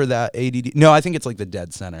cutoff for that ADD. No, I think it's like the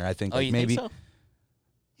dead center. I think like you maybe. think so?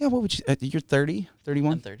 Yeah, what would you? You're 30,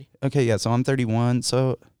 31? I'm 30. Okay, yeah, so I'm 31.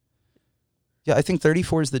 So yeah, I think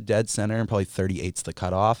 34 is the dead center, and probably 38's the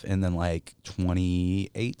cutoff, and then like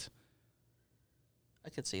 28. I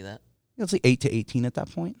could see that. Yeah, it's like 8 to 18 at that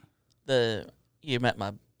point. You met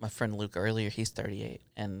my friend Luke earlier. He's 38,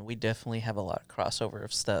 and we definitely have a lot of crossover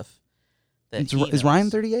of stuff. Is Ryan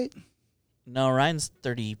 38? No, Ryan's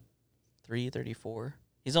 33, 34.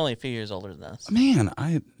 He's only a few years older than us. Man,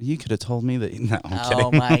 you could have told me that. No, I'm kidding.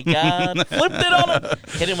 Oh my God. Flipped it on him.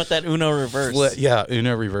 Hit him with that Uno reverse. Yeah,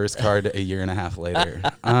 Uno reverse card a year and a half later.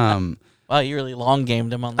 Wow, you really long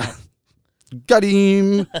gamed him on that. Got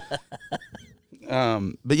him.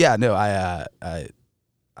 But yeah, no, I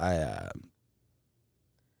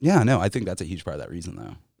think that's a huge part of that reason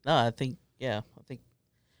though. No, I think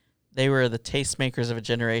they were the tastemakers of a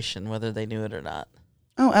generation, whether they knew it or not.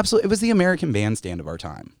 Oh, absolutely. It was the American Bandstand of our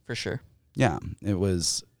time. For sure. Yeah, it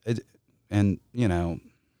was. And,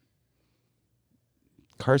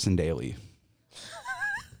 Carson Daly.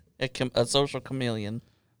 A social chameleon.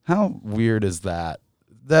 How weird is that?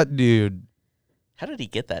 That dude. How did he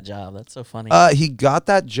get that job? That's so funny. He got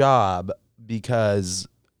that job because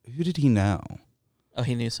who did he know? Oh,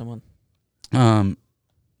 he knew someone.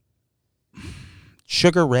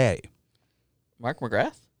 Sugar Ray. Mark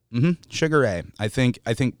McGrath? Mm-hmm. Sugar Ray. I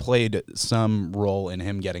think played some role in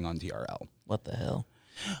him getting on TRL. What the hell?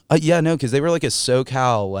 Yeah, no, because they were like a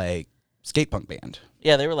SoCal like skate punk band.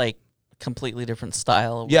 Yeah, they were like completely different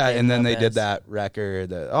style. Yeah, and then they did that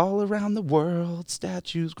record, All Around the World,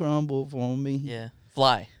 Statues Crumble for Me. Yeah.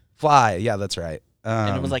 Fly. Yeah, that's right.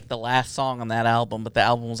 And it was like the last song on that album, but the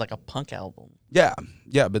album was like a punk album. Yeah,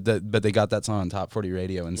 but they got that song on Top 40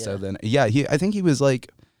 Radio, and so then I think he was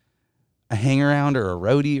like a hang-around or a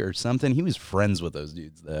roadie or something. He was friends with those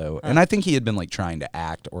dudes though, and I think he had been like trying to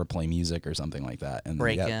act or play music or something like that. And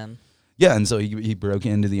break in. Yeah, and so he broke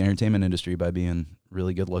into the entertainment industry by being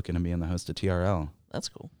really good looking and being the host of TRL. That's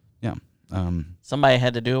cool. Yeah. Somebody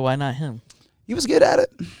had to do it. Why not him? He was good at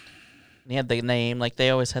it. He had the name. Like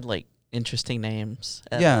they always had like interesting names.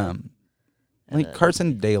 Yeah. Like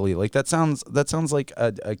Carson Daly. Like that sounds like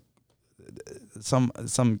a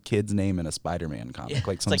some kid's name in a Spider-Man comic. Yeah,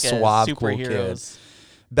 like some like suave cool kid.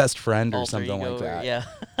 Best friend or something like that. Yeah.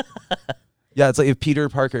 Yeah, it's like if Peter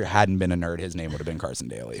Parker hadn't been a nerd, his name would have been Carson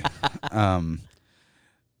Daly.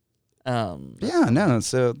 Yeah, no,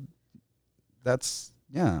 so that's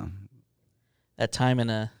yeah. That time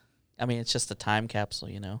it's just a time capsule,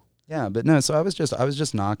 you know. Yeah, but no, so I was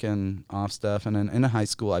just knocking off stuff, and in high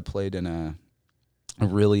school I played in a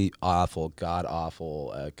really awful, god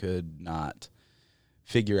awful, could not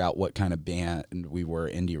figure out what kind of band we were,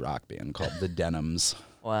 indie rock band called the Denims.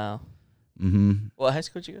 Wow. Mm-hmm. What high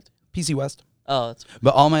school did you go to? PC West. Oh, that's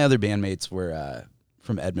But all my other bandmates were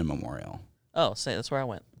from Edmond Memorial. that's where I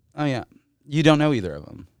went. Oh yeah, you don't know either of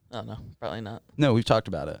them. Oh no, probably not. No, we've talked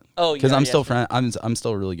about it. Oh, because yeah, I'm yeah, still sure. I'm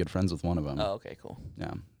still really good friends with one of them. Oh, okay, cool.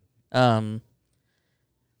 Yeah.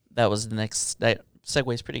 That was the next. That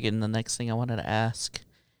segues pretty good. In the next thing I wanted to ask,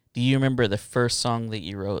 do you remember the first song that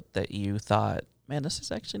you wrote that you thought, man, this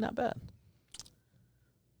is actually not bad?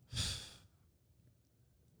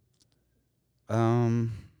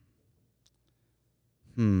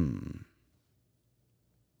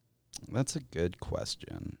 That's a good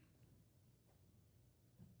question.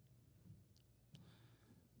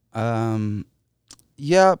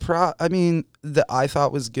 Yeah, I mean, I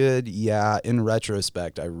thought was good. Yeah, in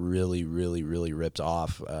retrospect, I really, really, really ripped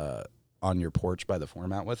off On Your Porch by The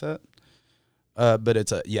Format with it. But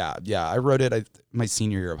it's yeah. I wrote it my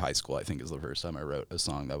senior year of high school. I think is the first time I wrote a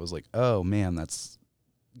song that was like, oh man, that's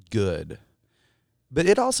good. But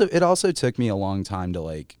it also took me a long time to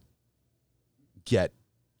like get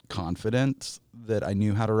confident that I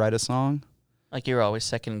knew how to write a song. Like you were always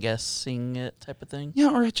second guessing it, type of thing.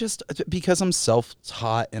 Yeah, or it just because I'm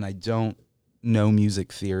self-taught and I don't know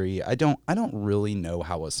music theory. I don't really know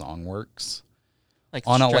how a song works. Like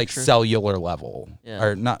on a structure. like cellular level. Yeah.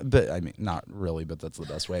 Or not, but I mean not really, but that's the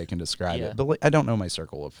best way I can describe Yeah. it. But like, I don't know my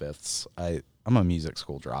circle of fifths. I'm a music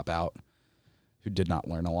school dropout who did not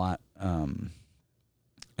learn a lot.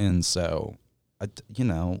 And so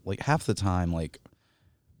like half the time, like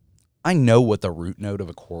I know what the root note of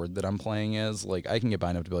a chord that I'm playing is. Like I can get by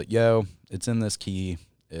enough to be like, yo, it's in this key.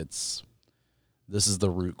 This is the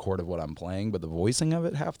root chord of what I'm playing. But the voicing of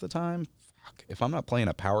it half the time, fuck, if I'm not playing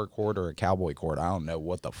a power chord or a cowboy chord, I don't know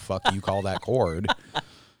what the fuck you call that chord.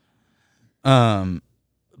 But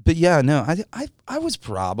yeah, no, I was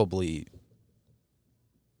probably,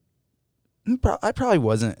 I probably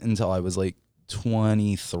wasn't until I was like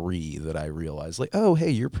 23 that I realized like, oh, hey,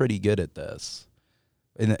 you're pretty good at this.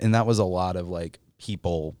 And that was a lot of like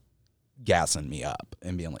people gassing me up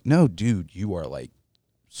and being like, no, dude, you are like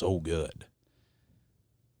so good.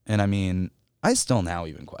 And I mean, I still now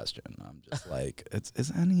even question. I'm just like,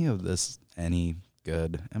 is any of this any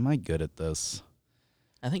good? Am I good at this?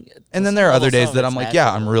 I think. And then there are other days that I'm like,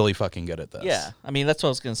 yeah, I'm really fucking good at this. Yeah. I mean, that's what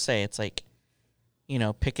I was going to say. It's like,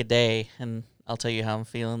 pick a day and I'll tell you how I'm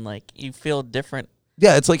feeling. Like, you feel different.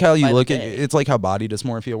 Yeah, it's like how you by the look at day. it's like how body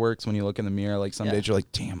dysmorphia works when you look in the mirror. Like some Yeah. days you're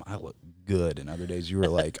like, damn, I look good. And other days you were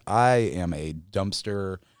like, I am a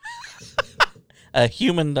dumpster. A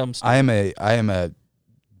human dumpster. I am a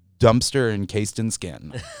dumpster encased in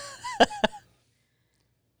skin.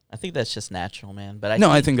 I think that's just natural, man. But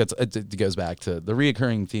I think it goes back to the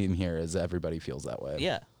reoccurring theme here is everybody feels that way.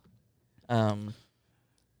 Yeah.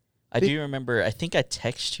 I do remember, I think I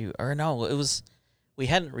texted you, or no, it was, we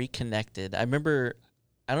hadn't reconnected. I remember,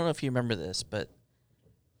 I don't know if you remember this, but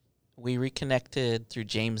we reconnected through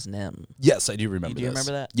James Nim. Yes, I do remember Do you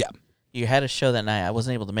remember that? Yeah. You had a show that night. I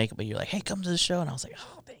wasn't able to make it, but you're like, hey, come to the show. And I was like,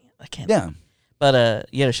 oh, dang it, I can't. Yeah. But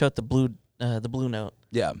you had a show at the Blue Note.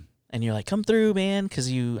 Yeah. And you're like, come through, man, because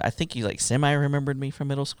I think you like semi-remembered me from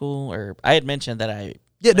middle school, or I had mentioned that I...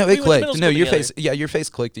 Yeah, no, we it went to middle clicked. school No, your together. your face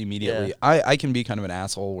clicked immediately. Yeah. I can be kind of an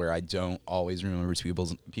asshole where I don't always remember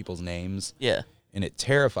people's names. Yeah. And it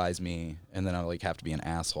terrifies me, and then I like have to be an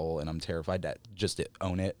asshole, and I'm terrified to just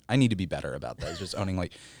own it. I need to be better about that. It's just owning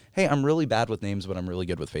like, hey, I'm really bad with names, but I'm really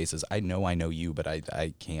good with faces. I know you, but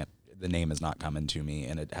I can't. The name is not coming to me,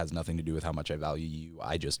 and it has nothing to do with how much I value you.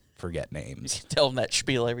 I just forget names. Tell them that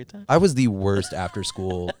spiel every time. I was the worst after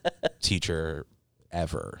school teacher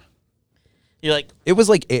ever. You're like, It was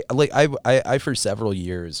like I for several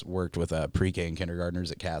years worked with pre-K and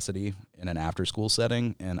kindergartners at Cassidy in an after school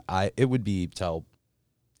setting, and it would be till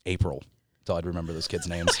April till I'd remember those kids'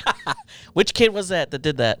 names. which kid was that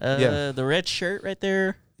did that? Yeah. The red shirt right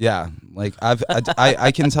there. Yeah, like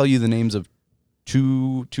I can tell you the names of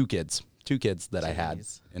two kids that I had,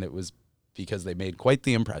 Jeez. and it was because they made quite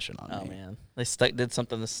the impression on Oh me. man, they did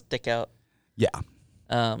something to stick out. Yeah.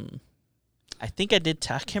 I think I did.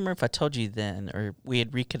 I can't remember if I told you then or we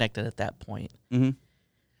had reconnected at that point. Mm-hmm.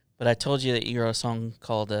 But I told you that you wrote a song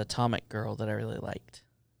called "Atomic Girl" that I really liked,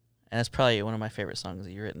 and that's probably one of my favorite songs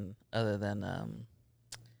that you've written. Other than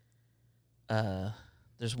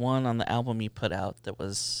there's one on the album you put out that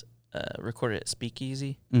was recorded at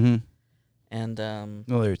Speakeasy, Mm-hmm. and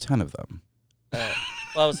Well, there are a ton of them. Well,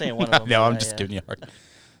 I was saying one of them. No, I'm but just giving you a hard.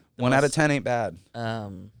 the 1 out of most- 10 ain't bad. Oh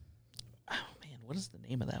man, what is the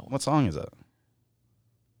name of that one? What song is it?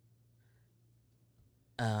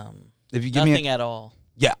 If you give Nothing me at all.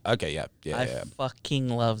 yeah, okay, yeah. I Yeah. fucking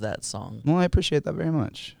love that song. Well, I appreciate that very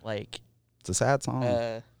much. Like, It's a sad song.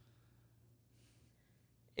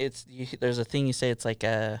 there's a thing you say. It's like,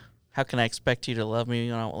 how can I expect you to love me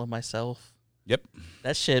when I don't love myself? Yep.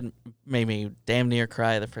 That shit made me damn near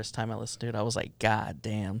cry the first time I listened to it. I was like, God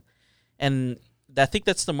damn. And I think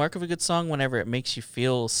that's the mark of a good song, whenever it makes you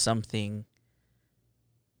feel something.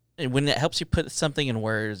 And when it helps you put something in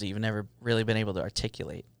words that you've never really been able to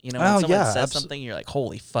articulate. You know, when Oh, someone yeah, says something, you're like,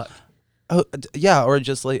 holy fuck. Oh, yeah, or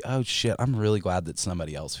just like, oh shit, I'm really glad that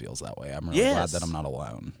somebody else feels that way. I'm really glad Yes. that I'm not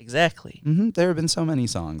alone. Exactly. There have been so many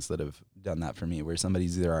songs that have done that for me, where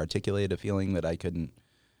somebody's either articulated a feeling that I couldn't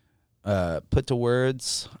put to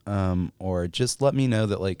words, or just let me know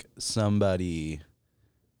that like somebody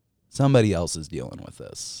else is dealing with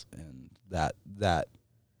this, and that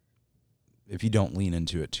if you don't lean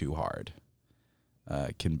into it too hard,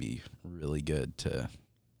 can be really good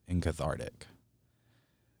and cathartic.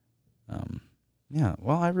 Yeah,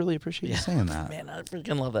 well, I really appreciate you saying that. Man, I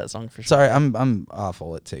freaking love that song for sure. Sorry, I'm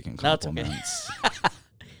awful at taking No, it's okay. compliments.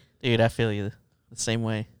 Dude, I feel you the same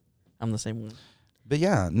way. I'm the same way. But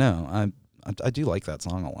yeah, no, I do like that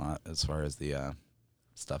song a lot. As far as the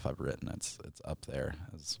stuff I've written, it's up there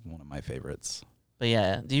as one of my favorites. But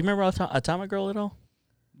yeah, do you remember Atomic Girl at all?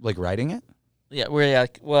 Like writing it? Yeah, when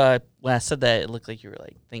I said that, it looked like you were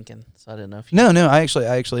like thinking, so I didn't know if you. No, I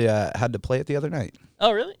actually had to play it the other night.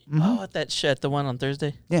 Oh, really? Mhm. Oh, at that shit, the one on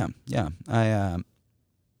Thursday. Yeah.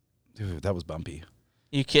 Dude, that was bumpy.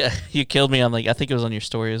 You killed me on, like, I think it was on your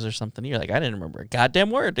stories or something. You're like, I didn't remember a goddamn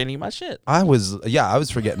word to any of my shit. I was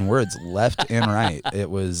forgetting words left and right. It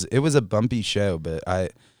was a bumpy show, but a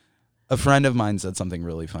friend of mine said something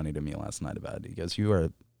really funny to me last night about it. He goes, I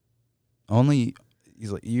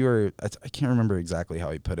can't remember exactly how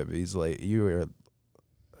he put it, but he's like, he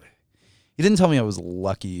didn't tell me I was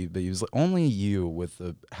lucky, but he was like, only you with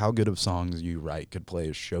how good of songs you write could play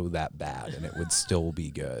a show that bad and it would still be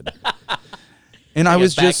good. And I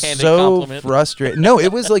was just so compliment. frustrated. No,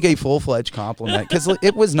 it was like a full-fledged compliment, because like,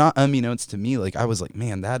 it was not unbeknownst to me. Like, I was like,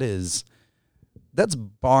 man, that's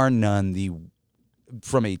bar none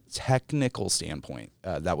from a technical standpoint,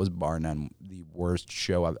 that was bar none the worst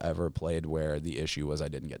show I've ever played, where the issue was I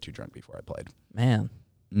didn't get too drunk before I played. Man,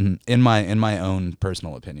 In my own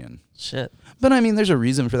personal opinion. shit. But I mean, there's a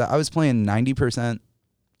reason for that. I was playing 90%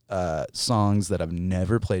 songs that I've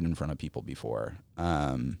never played in front of people before.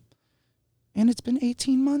 And it's been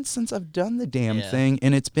 18 months since I've done the damn thing,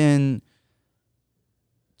 and it's been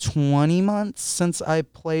 20 months since I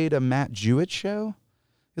played a Matt Jewett show.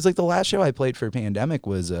 It's like the last show I played for Pandemic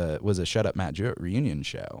was a Shut Up Matt Jewett reunion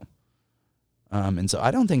show. And so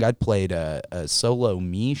I don't think I'd played a solo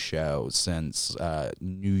me show since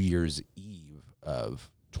New Year's Eve of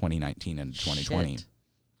 2019 and 2020. Shit.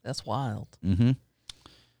 That's wild. Mm-hmm.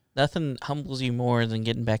 Nothing humbles you more than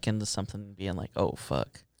getting back into something and being like, oh,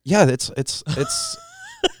 fuck. Yeah, it's it's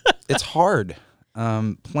hard.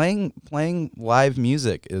 Playing live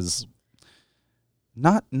music is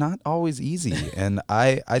not always easy, and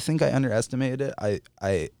I think I underestimated it.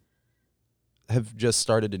 I have just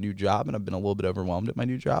started a new job, and I've been a little bit overwhelmed at my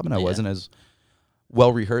new job, and I wasn't as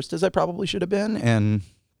well rehearsed as I probably should have been, and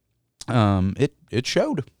it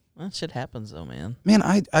showed. Well, that shit happens though, man. Man,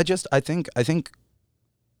 I think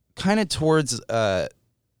kind of towards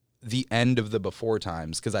the end of the before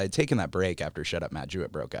times, because I had taken that break after Shut Up Matt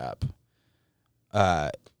Jewett broke up.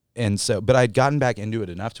 And so, but I'd gotten back into it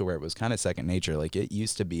enough to where it was kind of second nature. Like it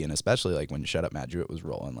used to be, and especially like when Shut Up Matt Jewett was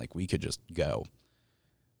rolling, like we could just go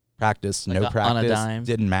practice, Like no on a practice, dime.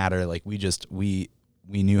 didn't matter. Like we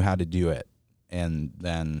knew how to do it.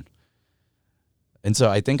 And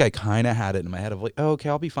so I think I kind of had it in my head of like, oh, okay,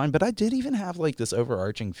 I'll be fine. But I did even have like this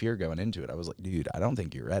overarching fear going into it. I was like, dude, I don't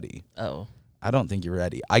think you're ready. Oh. I don't think you're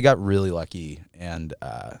ready. I got really lucky and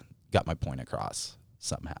got my point across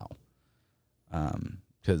somehow.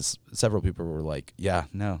 Because several people were like, yeah,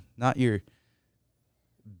 no, not your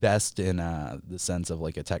best in the sense of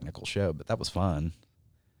like a technical show, but that was fun.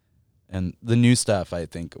 And the new stuff, I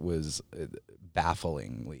think, was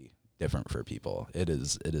bafflingly different for people. It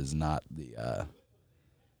is not the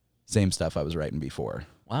same stuff I was writing before.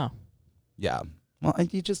 Wow. Yeah. Well,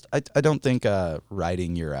 I don't think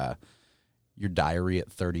writing your diary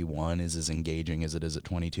at 31 is as engaging as it is at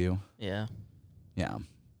 22. Yeah. Yeah.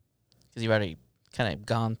 Because you've already kind of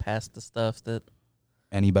gone past the stuff that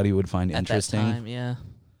Anybody would find at interesting. that time, yeah.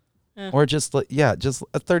 Or just like, just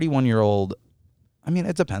a 31-year-old I mean,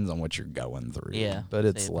 it depends on what you're going through. Yeah, but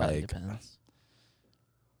it's it probably like, depends.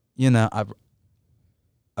 you know, I've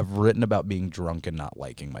written about being drunk and not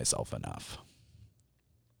liking myself enough.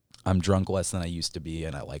 I'm drunk less than I used to be,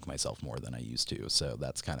 and I like myself more than I used to. So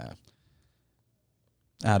that's kind of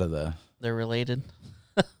out of the. They're related.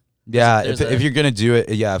 Yeah, There's if you're gonna do it,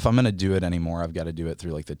 yeah, if I'm gonna do it anymore, I've got to do it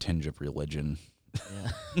through like the tinge of religion.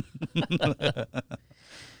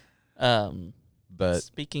 Yeah. But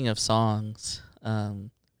speaking of songs,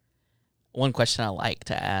 one question I like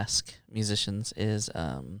to ask musicians is,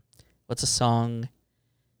 what's a song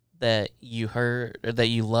that you heard or that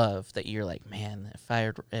you love that you're like, man,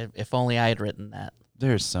 if only I had written that.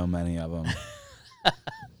 there's so many of them.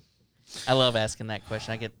 I love asking that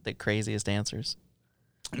question. I get the craziest answers.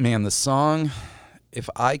 Man, the song, if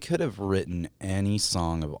I could have written any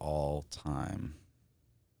song of all time.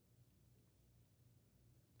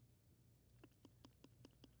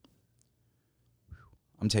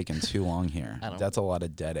 I'm taking too long here. That's a lot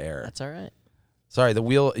of dead air. That's all right. Sorry, the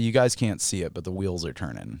wheel, you guys can't see it, but the wheels are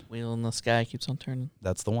turning. Wheel in the sky keeps on turning.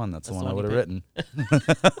 That's the one. That's the one I you would have written.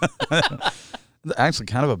 Actually,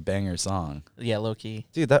 kind of a banger song. Yeah, low key.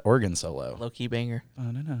 Dude, that organ solo. Low key banger.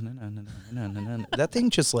 That thing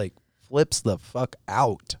just like flips the fuck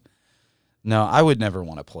out. No, I would never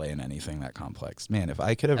want to play in anything that complex. Man, if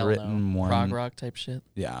I could have written one prog rock type shit.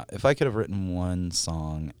 Yeah, if I could have written one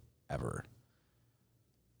song ever.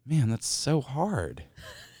 Man, that's so hard.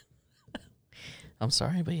 I'm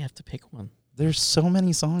sorry, but you have to pick one. There's so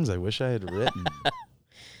many songs I wish I had written.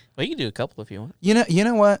 Well, you can do a couple if you want. You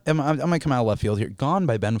know what? I might come out of left field here. Gone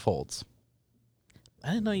by Ben Folds.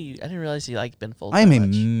 I didn't realize you liked Ben Folds. I am that a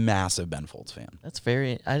much. massive Ben Folds fan. That's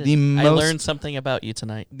very. I most- learned something about you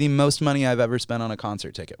tonight. The most money I've ever spent on a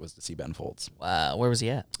concert ticket was to see Ben Folds. Wow, where was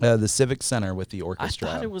he at? The Civic Center with the orchestra.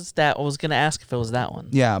 I thought it was that. I was gonna ask if it was that one.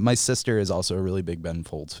 Yeah, my sister is also a really big Ben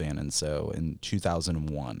Folds fan, and so in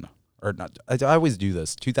 2001, or not, I always do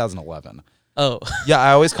this. 2011. Oh, Yeah,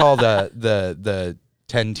 I always call the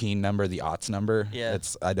 10-teen number the aughts number. Yeah.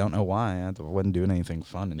 I don't know why. I wasn't doing anything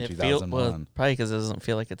fun in 2001. Probably because it doesn't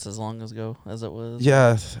feel like it's as long ago as it was.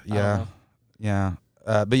 Yeah, I don't know.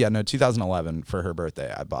 but yeah, no. 2011 for her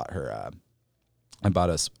birthday, I bought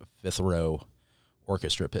us fifth row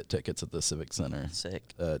orchestra pit tickets at the Civic Center.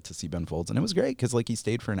 Sick. To see Ben Folds, and it was great because like he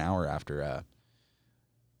stayed for an hour after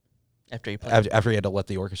After you played. after he had to let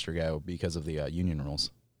the orchestra go because of the union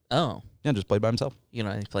rules. Oh, Yeah, just played by himself. you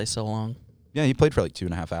know he plays so long. Yeah, he played for like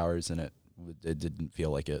 2.5 hours, and it didn't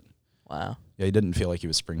feel like it. Wow. Yeah, he didn't feel like he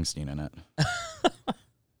was Springsteen in it.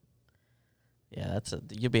 Yeah,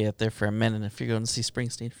 you'll be up there for a minute if you're going to see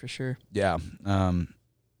Springsteen for sure. Yeah. But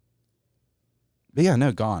yeah,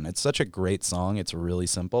 no, Gone. It's such a great song. It's really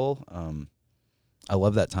simple. I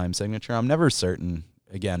love that time signature. I'm never certain,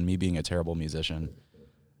 again, me being a terrible musician,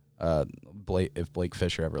 if Blake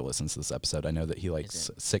Fisher ever listens to this episode, I know that he likes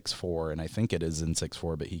 6/4, and I think it is in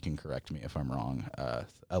 6/4, but he can correct me if I'm wrong.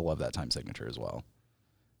 I love that time signature as well.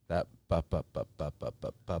 That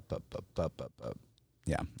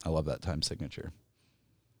yeah, I love that time signature.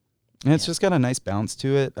 And it's just got a nice bounce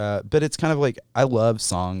to it. But it's kind of like, I love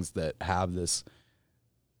songs that have this,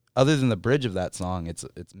 other than the bridge of that song, it's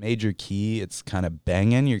major key, it's kind of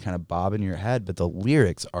banging, you're kind of bobbing your head, but the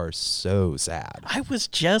lyrics are so sad. I was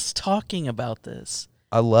just talking about this.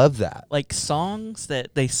 I love that. Like songs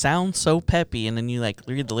that they sound so peppy, and then you like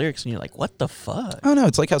read the lyrics and you're like, what the fuck? Oh no,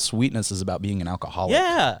 it's like how Sweetness is about being an alcoholic.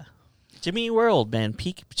 Yeah. Jimmy Eat World, man.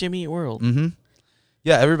 Peak Jimmy Eat World. Mm-hmm.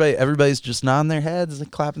 Yeah, everybody's just nodding their heads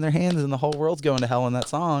and clapping their hands, and the whole world's going to hell in that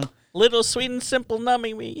song. Little sweet and simple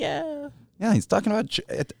numbing me, yeah. Yeah, he's talking about.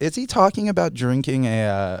 Is he talking about drinking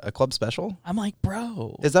a club special? I'm like,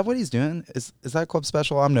 bro. Is that what he's doing? Is that club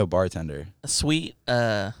special? I'm no bartender. A sweet,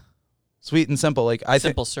 Sweet and simple, like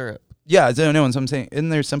simple syrup. Yeah, no, so I'm saying, isn't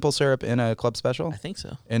there simple syrup in a club special? I think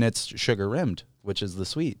so. And it's sugar rimmed, which is the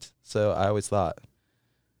sweet. So I always thought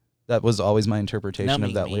that was always my interpretation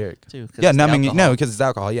Numbing of that me, lyric. too, 'cause Yeah, it's numbing. alcohol. No, because it's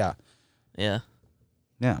alcohol. Yeah, Yeah.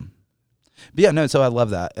 yeah, but yeah, no. So I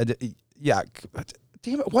love that. Yeah,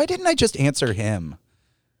 damn it. Why didn't I just answer him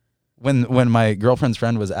when my girlfriend's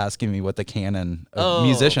friend was asking me what the canon of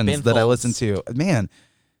musicians Ben that I Folds. listen to? Man,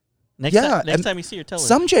 Next time you see her, tell her.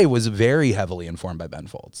 Some J was very heavily informed by Ben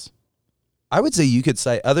Folds. I would say you could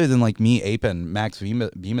say, other than like me aping Max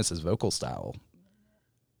Bemis's vocal style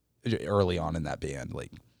early on in that band,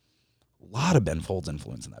 like a lot of Ben Folds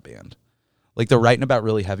influence in that band. Like they're writing about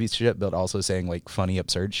really heavy shit, but also saying like funny,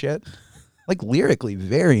 absurd shit. Like lyrically,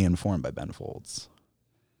 very informed by Ben Folds.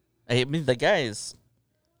 I mean, the guy is.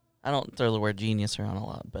 I don't throw the word genius around a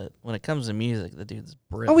lot, but when it comes to music, the dude's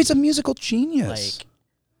brilliant. Oh, he's a musical genius. Like,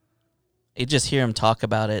 You just hear him talk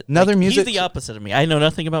about it. Another music. He's the opposite of me. I know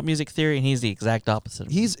nothing about music theory, and he's the exact opposite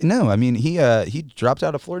of me. He dropped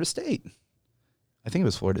out of Florida State. I think it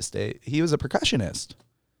was Florida State. He was a percussionist.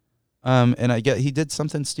 And he did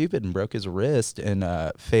something stupid and broke his wrist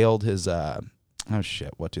and failed his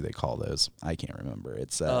what do they call those? I can't remember.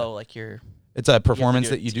 It's it's a performance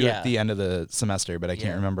that you do at the end of the semester, but I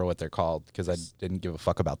can't remember what they're called because I didn't give a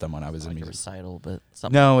fuck about them when I was in music. Recital, but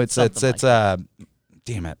something. No, it's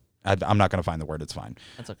damn it. I'm not gonna find the word. It's fine.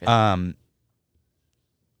 That's okay. But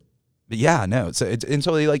yeah, no. So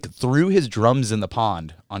until he like threw his drums in the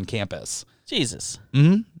pond on campus. Jesus.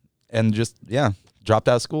 Mm-hmm. And just dropped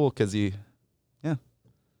out of school because he.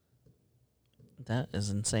 That is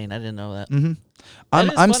insane. I didn't know that. Mm-hmm.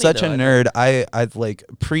 I'm such a nerd. I've like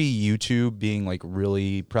pre-YouTube being like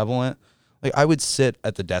really prevalent. Like I would sit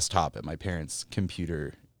at the desktop at my parents'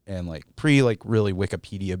 computer and like really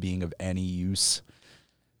Wikipedia being of any use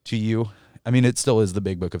to you. I mean, it still is the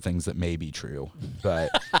big book of things that may be true, but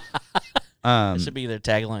it should be their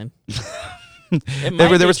tagline. It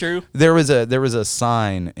might be true. There was a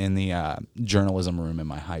sign in the journalism room in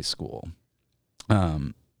my high school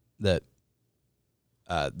that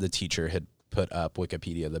the teacher had put up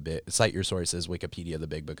Wikipedia, cite your sources, Wikipedia, the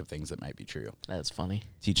big book of things that might be true. That's funny.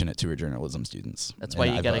 Teaching it to her journalism students. That's why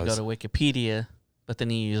you got to go to Wikipedia, but then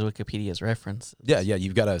you use Wikipedia as reference. Yeah,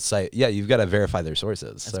 you've got to cite. Yeah, you've got to verify their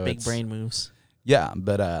sources. That's big brain moves. Yeah,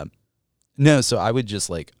 but no. So I would just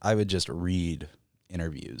read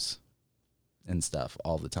interviews and stuff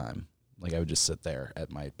all the time. Like I would just sit there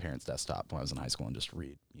at my parents' desktop when I was in high school and just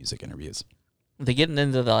read music interviews. They getting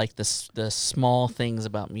into the small things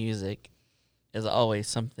about music is always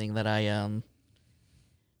something that I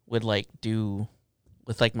would like do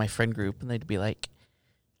with like my friend group, and they'd be like,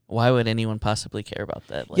 "Why would anyone possibly care about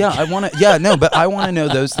that?" Like, yeah, I want to. Yeah, no, but I want to know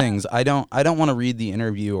those things. I don't want to read the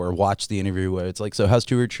interview or watch the interview where it's like, so how's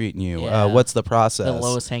tour treating you? Yeah. What's the process? the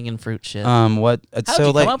lowest hanging fruit shit. What? How'd so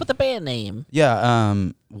you like, come up with the band name? yeah.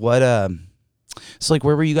 What? So like,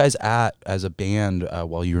 where were you guys at as a band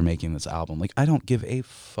while you were making this album? Like, I don't give a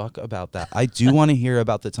fuck about that. I do want to hear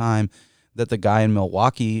about the time that the guy in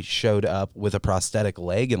Milwaukee showed up with a prosthetic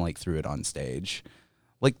leg and like threw it on stage.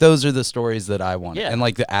 Like those are the stories that I want. Yeah. And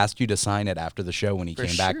like asked you to sign it after the show when he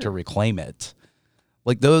came back to sure. reclaim it.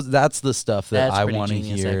 Like that's the stuff that That's I pretty want to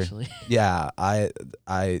genius, hear. actually. Yeah, I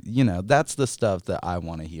that's the stuff that I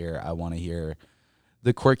want to hear. I want to hear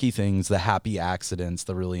the quirky things, the happy accidents,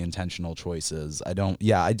 the really intentional choices. I don't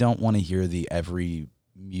want to hear the every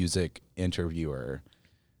music interviewer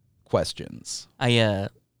questions. I don't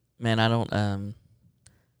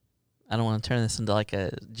want to turn this into like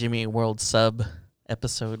a Jimmy World sub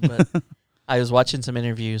episode, but I was watching some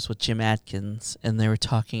interviews with Jim Adkins, and they were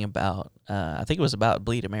talking about I think it was about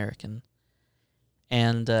Bleed American,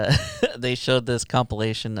 and they showed this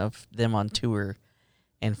compilation of them on tour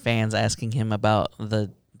and fans asking him about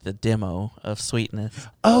the demo of Sweetness.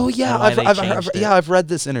 Oh yeah, I've read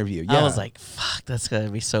this interview. Yeah. I was like, fuck, that's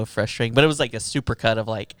gonna be so frustrating. But it was like a super cut of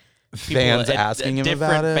like fans asking him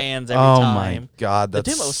about it. Fans every time. Oh my god,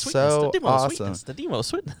 that's so awesome. The demo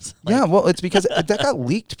Sweetness. Like, yeah, well, it's because that got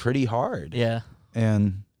leaked pretty hard. Yeah,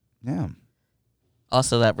 and yeah.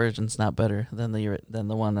 Also, that version's not better than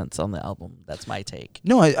the one that's on the album. That's my take.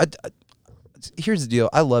 No, I here's the deal.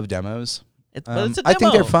 I love demos. But it's a demo. I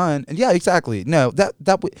think they're fun. And yeah, exactly. No,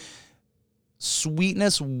 that would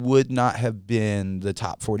Sweetness would not have been the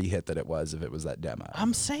top 40 hit that it was if it was that demo.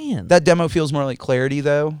 I'm saying that demo feels more like Clarity,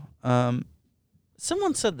 though.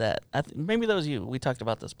 Someone said that. Maybe that was you. We talked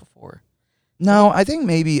about this before. No, I think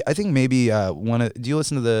maybe do you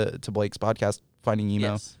listen to Blake's podcast, Finding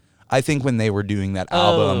Emo? Yes. I think when they were doing that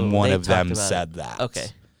album, one of them said that. Okay.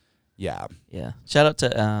 Yeah. Yeah. Shout out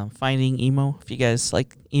to Finding Emo. If you guys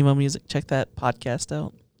like emo music, check that podcast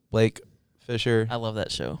out. Blake Fisher. I love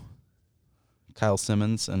that show. Kyle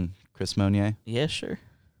Simmons and Chris Monnier. Yeah, sure.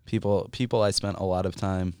 People I spent a lot of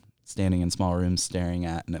time standing in small rooms staring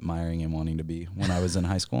at and admiring and wanting to be when I was in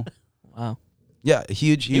high school. Wow. Yeah,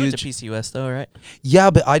 huge. You went to PCUS though, right? Yeah,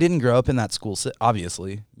 but I didn't grow up in that school,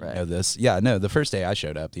 obviously. Right. You know this. Yeah, no, the first day I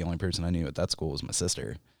showed up, the only person I knew at that school was my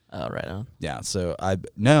sister. Oh, right on. Yeah, so I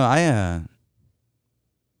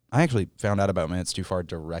actually found out about Minutes Too Far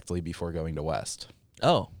directly before going to West.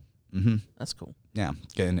 Oh. Mm-hmm. That's cool. Yeah,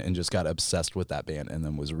 and just got obsessed with that band and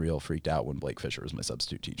then was real freaked out when Blake Fisher was my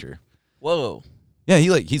substitute teacher. Whoa. Yeah, he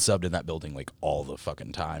subbed in that building like all the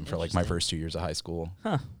fucking time for like my first 2 years of high school.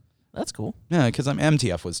 Huh. That's cool. Yeah, because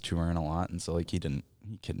MTF was touring a lot, and so like he couldn't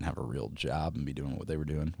have a real job and be doing what they were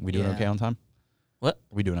doing. We doing okay on time? What?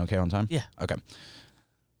 Are we doing okay on time? Yeah. Okay.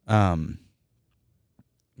 But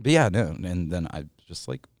yeah, no, and then I just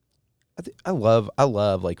like I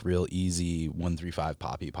love like real easy 135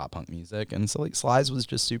 poppy pop punk music, and so like Slides was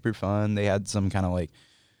just super fun. They had some kind of like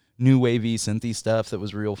new wavy synthy stuff that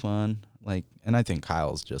was real fun. Like, and I think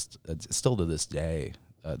Kyle's just still to this day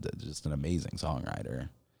just an amazing songwriter.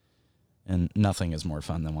 And nothing is more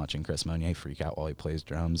fun than watching Chris Monier freak out while he plays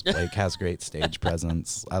drums. Blake has great stage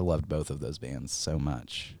presence. I loved both of those bands so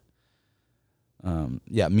much.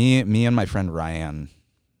 Yeah, me and my friend Ryan.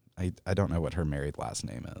 I don't know what her married last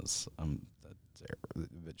name is.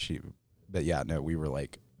 But yeah, no, we were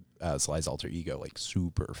like Sly's alter ego, like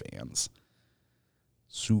super fans.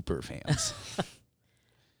 Super fans.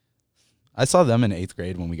 I saw them in 8th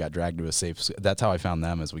grade when we got dragged to a safe. That's how I found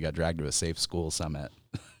them, as we got dragged to a safe school summit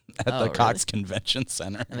at the Cox Convention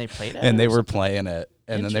Center. And they played it? And they were playing it.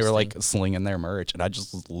 And then they were like slinging their merch. And I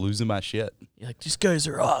just was losing my shit. You're like, these guys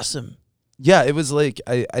are awesome. Yeah, it was like,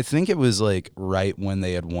 I think it was like right when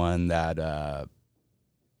they had won that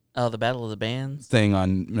the Battle of the Bands thing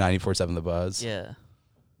on 94.7 The Buzz. Yeah.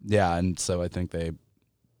 Yeah, and so I think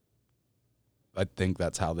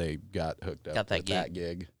that's how they got hooked up with that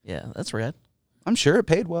gig. Yeah, that's rad. I'm sure it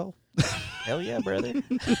paid well. Hell yeah, brother.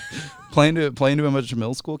 playing to a bunch of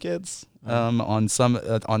middle school kids on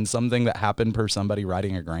something that happened per somebody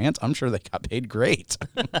writing a grant. I'm sure they got paid great.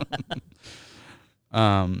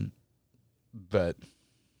 But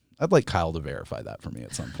I'd like Kyle to verify that for me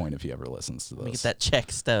at some point if he ever listens to this. Let me get that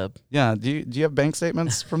check stub. Yeah. Do you have bank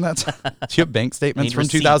statements from that? Do you have bank statements from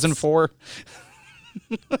receipts. 2004?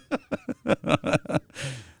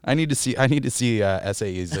 I need to see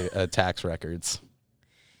SAE's tax records.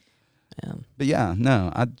 Man. But yeah,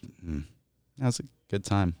 no, that was a good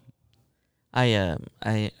time. I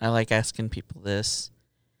like asking people this.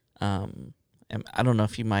 And I don't know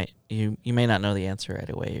if you may not know the answer right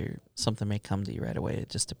away, or something may come to you right away. It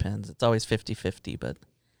just depends. It's always 50-50, but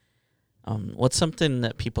what's something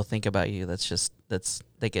that people think about you that's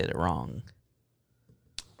they get it wrong?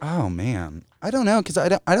 Oh man, I don't know, because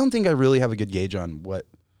I don't think I really have a good gauge on what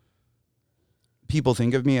people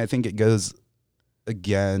think of me. I think it goes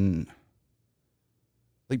again,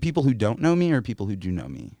 like people who don't know me or people who do know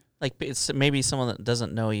me. Like it's maybe someone that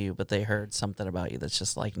doesn't know you, but they heard something about you that's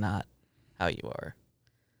just like not how you are.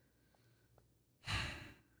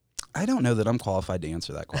 I don't know that I'm qualified to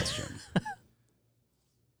answer that question.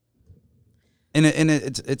 and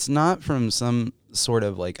it's not from some sort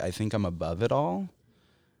of like I think I'm above it all.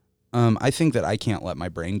 I think that I can't let my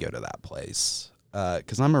brain go to that place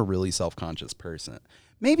because I'm a really self-conscious person.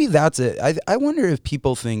 Maybe that's it. I wonder if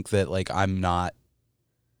people think that like I'm not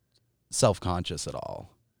self-conscious at all.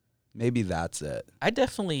 Maybe that's it.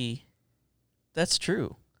 That's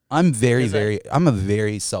true. I'm I'm a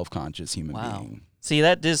very self-conscious human being. See,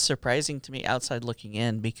 that is surprising to me outside looking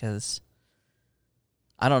in, because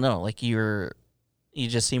I don't know, like you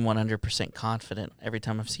just seem 100% confident every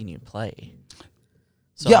time I've seen you play.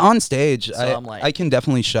 So yeah, on stage, so I can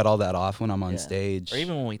definitely shut all that off when I'm on stage. Or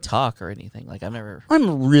even when we talk or anything. Like I'm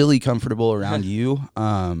really comfortable around you.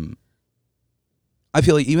 I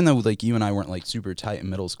feel like even though like you and I weren't like super tight in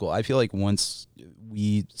middle school, I feel like once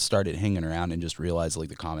we started hanging around and just realized like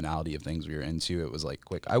the commonality of things we were into, it was like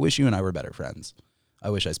quick. I wish you and I were better friends.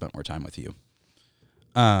 I wish I spent more time with you.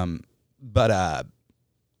 I'm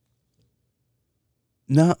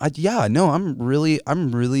really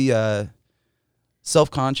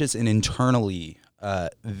self-conscious and internally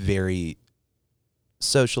very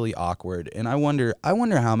socially awkward. And I wonder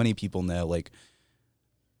how many people know, like,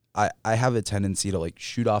 I have a tendency to like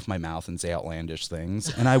shoot off my mouth and say outlandish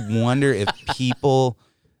things. And I wonder if people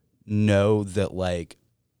know that like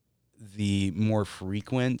the more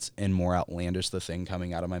frequent and more outlandish the thing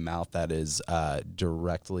coming out of my mouth, that is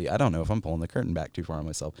directly, I don't know if I'm pulling the curtain back too far on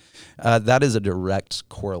myself. That is a direct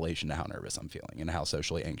correlation to how nervous I'm feeling and how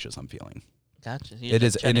socially anxious I'm feeling. Gotcha. It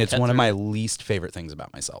is, and it's one of my least favorite things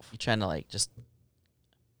about myself. You're trying to like just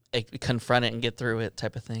confront it and get through it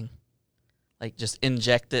type of thing. Like just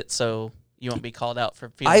inject it so you won't be called out for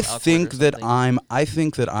feeling awkward. I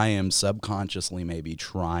think that I am subconsciously maybe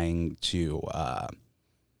trying to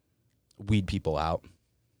weed people out.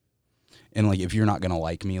 And like, if you're not gonna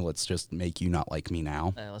like me, let's just make you not like me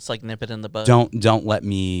now. Let's like nip it in the bud. Don't let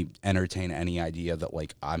me entertain any idea that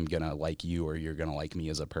like I'm gonna like you or you're gonna like me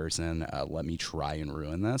as a person. Let me try and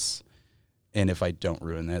ruin this. And if I don't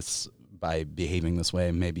ruin this by behaving this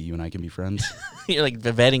way, maybe you and I can be friends. You're like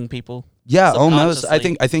vetting people. Yeah, almost. I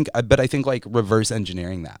think like reverse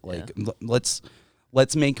engineering that. Like, let's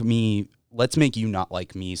make you not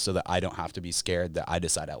like me so that I don't have to be scared that I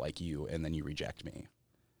decide I like you and then you reject me.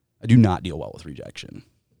 I do not deal well with rejection.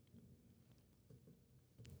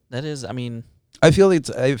 That is, I mean, I feel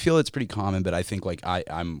it's pretty common, but I think like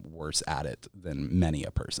I'm worse at it than many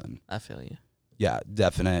a person. I feel you. Yeah,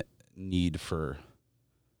 definite need for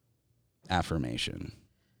affirmation.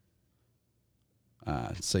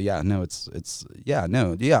 So yeah, no,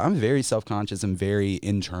 I'm very self-conscious and very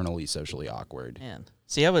internally socially awkward. Man,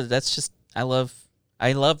 see, I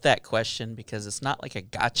love that question because it's not like a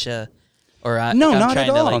gotcha, or I'm not trying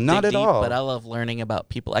at to all, like not dig at deep, all. but I love learning about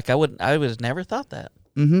people. Like I would have never thought that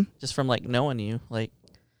just from like knowing you. Like,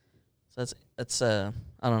 so that's I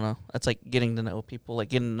don't know. That's like getting to know people, like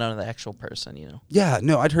getting to know the actual person. You know. Yeah,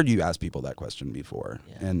 no, I'd heard you ask people that question before,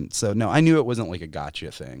 and so no, I knew it wasn't like a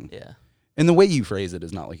gotcha thing. Yeah. And the way you phrase it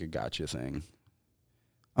is not like a gotcha thing.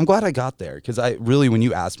 I'm glad I got there because I really, when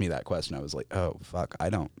you asked me that question, I was like, oh, fuck, I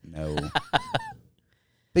don't know.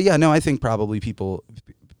 But yeah, no, I think probably people,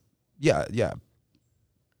 yeah.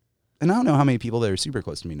 And I don't know how many people that are super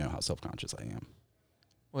close to me know how self-conscious I am.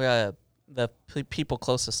 Well, the people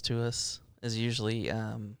closest to us is usually,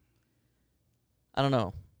 I don't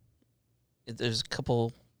know. There's a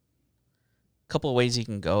couple of ways you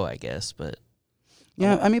can go, I guess, but.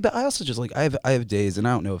 Yeah, I mean, but I also just like I have days, and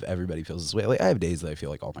I don't know if everybody feels this way. Like I have days that I feel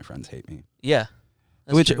like all my friends hate me. Yeah,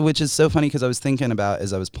 which is so funny because I was thinking about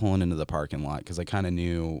as I was pulling into the parking lot because I kind of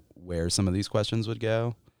knew where some of these questions would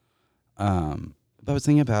go. But I was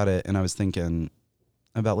thinking about it, and I was thinking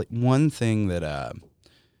about like one thing that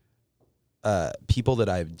people that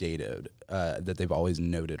I've dated that they've always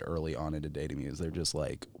noted early on into dating me is they're just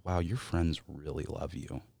like, wow, your friends really love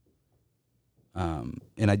you. And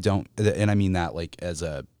I mean that like as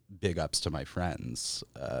a big ups to my friends,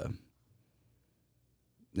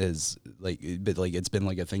 is like, but like, it's been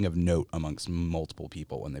like a thing of note amongst multiple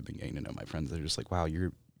people when they've been getting to know my friends. They're just like, wow,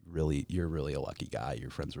 you're really a lucky guy. Your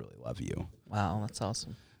friends really love you. Wow. That's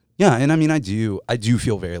awesome. Yeah. And I mean, I do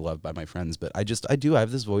feel very loved by my friends, but I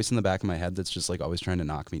have this voice in the back of my head that's just like always trying to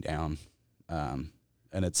knock me down.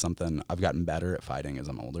 And it's something I've gotten better at fighting as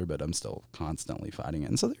I'm older, but I'm still constantly fighting it.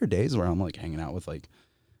 And so there are days where I'm like hanging out with like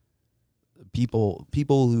people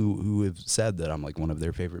who have said that I'm like one of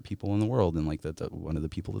their favorite people in the world, and like that one of the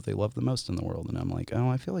people that they love the most in the world. And I'm like, oh,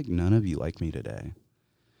 I feel like none of you like me today.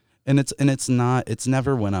 And it's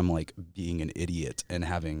never when I'm like being an idiot and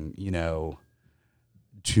having, you know,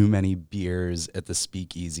 too many beers at the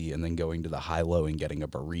speakeasy and then going to the high-low and getting a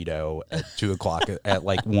burrito at 2:00 at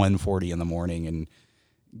like 1:40 in the morning and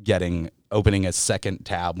opening a second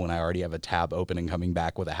tab when I already have a tab open and coming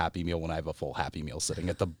back with a Happy Meal when I have a full Happy Meal sitting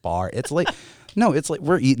at the bar. It's like, no, it's like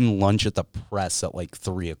we're eating lunch at the press at like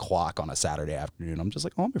 3:00 on a Saturday afternoon. I'm just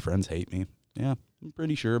like, all my friends hate me. Yeah, I'm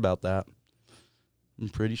pretty sure about that. I'm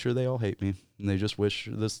pretty sure they all hate me, and they just wish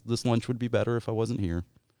this lunch would be better if I wasn't here.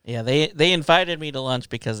 Yeah, they invited me to lunch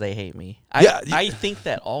because they hate me. I think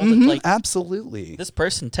that all the like absolutely. This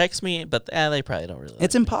person texts me, but they probably don't really.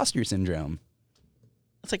 It's imposter syndrome.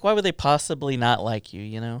 It's like, why would they possibly not like you,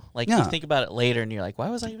 you know? Like, you think about it later, and you're like,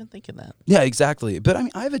 why was I even thinking that? Yeah, exactly. But, I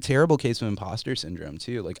mean, I have a terrible case of imposter syndrome,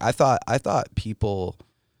 too. Like, I thought people,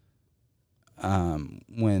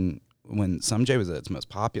 when Some J was at its most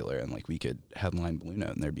popular and, like, we could headline Blue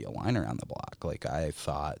Note and there'd be a line around the block, like, I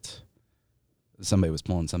thought somebody was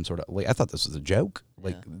pulling some sort of, like, I thought this was a joke.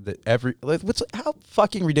 Like, how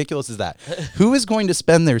fucking ridiculous is that? Who is going to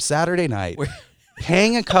spend their Saturday night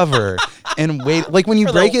paying a cover and wait, like when you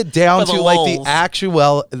break it down to like the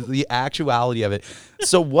actuality of it.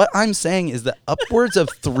 So what I'm saying is that upwards of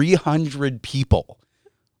 300 people,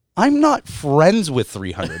 I'm not friends with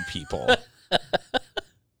 300 people,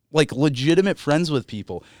 like legitimate friends with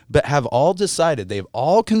people, but have all decided, they've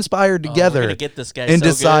all conspired together we're gonna get this guy and so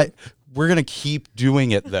decide good. We're going to keep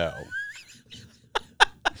doing it though.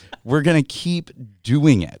 We're going to keep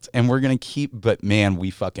doing it, and we're going to keep, but man,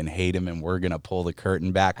 we fucking hate him, and we're going to pull the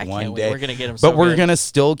curtain back one day. We're going to get him but we're going to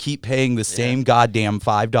still keep paying the same goddamn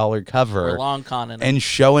 $5 cover. We're long conning him. And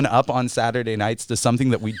showing up on Saturday nights to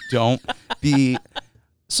something that we don't be.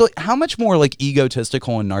 So how much more like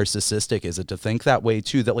egotistical and narcissistic is it to think that way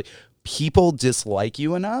too, that like people dislike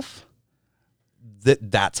you enough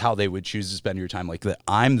that's how they would choose to spend your time, like that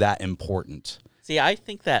I'm that important. See, I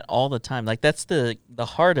think that all the time. Like, that's the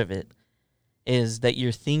heart of it, is that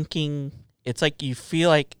you're thinking, it's like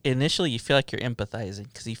initially you feel like you're empathizing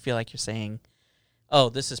because you feel like you're saying, oh,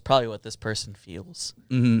 this is probably what this person feels.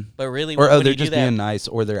 Mm-hmm. But really, or they're just being nice,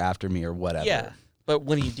 or they're after me, or whatever. Yeah, but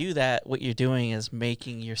when you do that, what you're doing is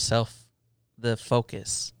making yourself the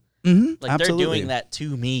focus. Mm-hmm. Like, absolutely. they're doing that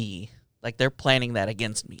to me. Like, they're planning that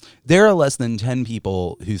against me. There are less than 10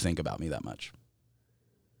 people who think about me that much.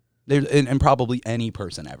 And probably any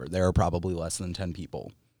person ever. There are probably less than 10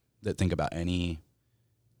 people that think about any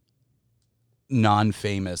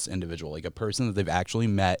non-famous individual, like a person that they've actually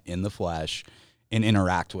met in the flesh and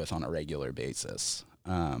interact with on a regular basis.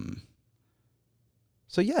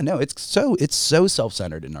 So yeah, no, it's so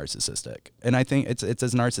self-centered and narcissistic, and I think it's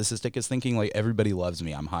as narcissistic as thinking like everybody loves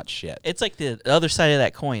me, I'm hot shit. It's like the other side of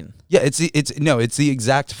that coin. Yeah, it's the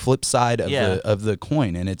exact flip side of Yeah. the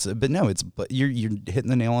coin, and but you're hitting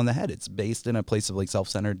the nail on the head. It's based in a place of like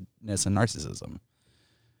self-centeredness and narcissism.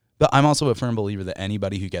 But I'm also a firm believer that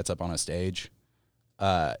anybody who gets up on a stage,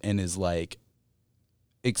 and is like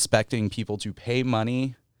expecting people to pay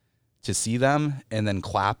money to see them and then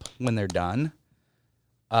clap when they're done.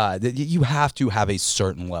 That you have to have a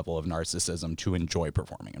certain level of narcissism to enjoy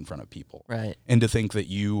performing in front of people. Right. And to think that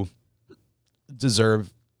you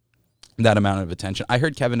deserve that amount of attention. I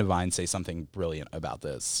heard Kevin Devine say something brilliant about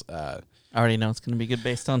this. I already know it's going to be good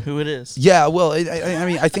based on who it is. Yeah, well, I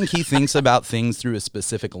mean, I think he thinks about things through a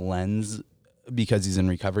specific lens because he's in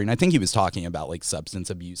recovery. And I think he was talking about like substance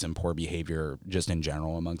abuse and poor behavior just in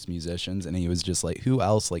general amongst musicians. And he was just like, who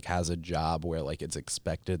else like has a job where like it's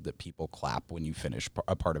expected that people clap when you finish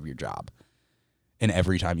a part of your job? And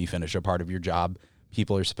every time you finish a part of your job,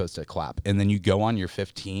 people are supposed to clap. And then you go on your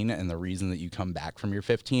 15, and the reason that you come back from your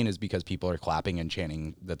 15 is because people are clapping and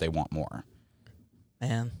chanting that they want more.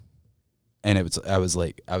 Man. And I was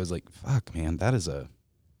like, fuck, man, that's a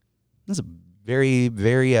very,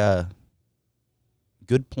 very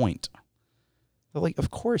good point. But like,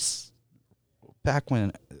 of course, back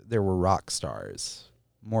when there were rock stars,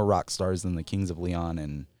 more rock stars than the Kings of Leon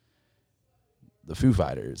and the Foo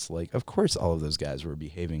Fighters, like, of course, all of those guys were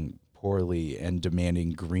behaving poorly and demanding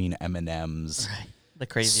green M&Ms. Right. The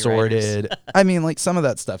crazy sorted. writers. I mean, like, some of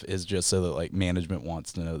that stuff is just so that like management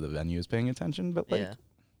wants to know the venue is paying attention, but like. Yeah.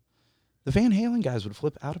 The Van Halen guys would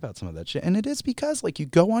flip out about some of that shit. And it is because, like, you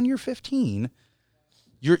go on your 15,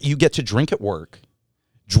 you get to drink at work.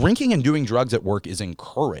 Drinking and doing drugs at work is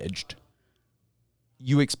encouraged.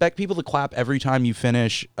 You expect people to clap every time you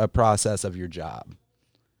finish a process of your job.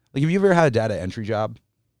 Like, have you ever had a data entry job?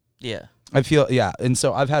 Yeah. I feel, yeah. And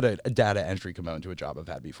so I've had a data entry component to a job I've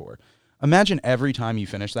had before. Imagine every time you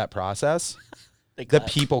finish that process, that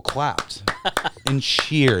people clapped and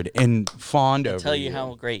cheered and fawned over tell you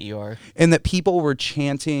how great you are. And that people were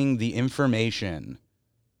chanting the information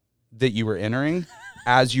that you were entering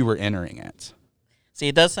as you were entering it. See,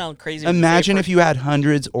 it does sound crazy. Imagine if you had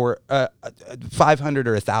hundreds or 500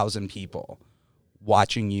 or 1,000 people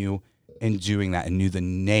watching you and doing that and knew the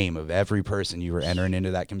name of every person you were entering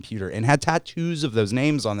into that computer and had tattoos of those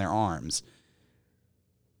names on their arms.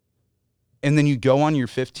 And then you go on your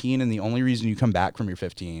 15, and the only reason you come back from your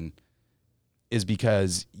 15 is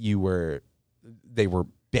because they were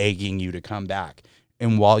begging you to come back.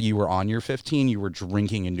 And while you were on your 15, you were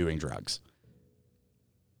drinking and doing drugs.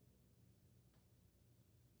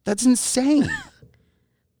 That's insane.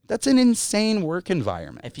 That's an insane work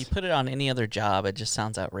environment. If you put it on any other job, it just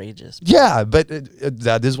sounds outrageous. Yeah, but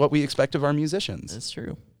that is what we expect of our musicians. That's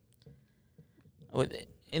true.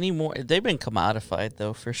 Anymore, they've been commodified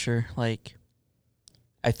though, for sure. Like,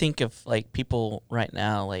 I think of like people right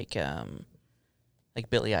now, like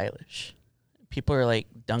Billie Eilish. People are like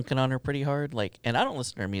dunking on her pretty hard. Like, and I don't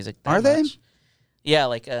listen to her music that Are they? much. Yeah,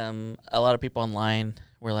 like a lot of people online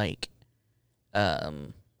were like,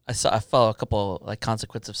 I follow a couple like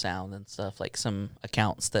Consequence of Sound and stuff, like some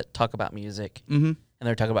accounts that talk about music, and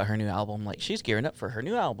they're talking about her new album. Like, she's gearing up for her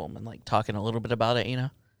new album and like talking a little bit about it, you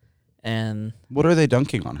know. And what are they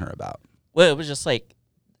dunking on her about? well, it was just like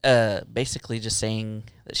basically just saying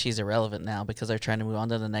that she's irrelevant now because they're trying to move on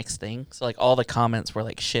to the next thing. So like all the comments were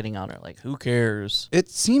like shitting on her, like, who cares? It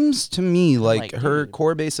seems to me like her dude.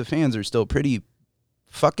 core base of fans are still pretty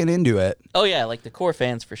fucking into it. Oh yeah, like the core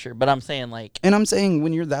fans for sure. But I'm saying like, And I'm saying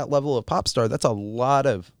when you're that level of pop star, that's a lot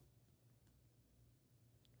of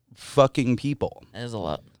fucking people. it is a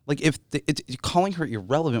lot. Like, if it's calling her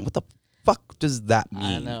irrelevant, what the fuck does that mean?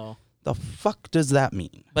 I know. The fuck does that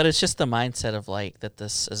mean? But it's just the mindset of like that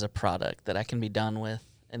this is a product that I can be done with,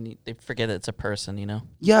 and they forget it's a person, you know?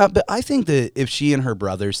 Yeah, but I think that if she and her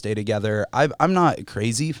brother stay together, I'm not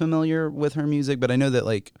crazy familiar with her music, but I know that,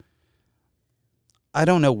 like, I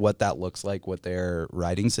don't know what that looks like, what their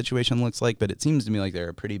writing situation looks like, but it seems to me like they're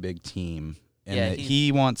a pretty big team. And Yeah, that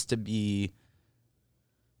he wants to be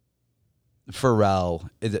Pharrell,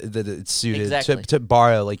 that it's suited Exactly. to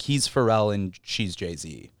borrow, like, he's Pharrell and she's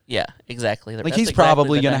Jay-Z. Yeah, exactly. Like, That's he's exactly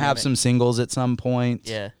probably the going to have dynamic. some singles at some point.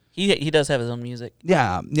 Yeah, he does have his own music.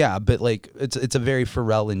 Yeah, but, like, it's a very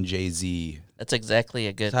Pharrell and Jay-Z That's exactly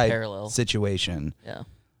a good type parallel. situation. Yeah.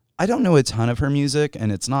 I don't know a ton of her music,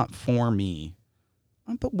 and it's not for me.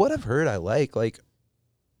 But what I've heard, I like. Like,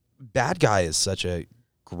 Bad Guy is such a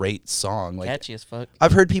great song. Like, catchy as fuck.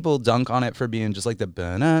 I've heard people dunk on it for being just like the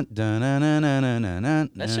That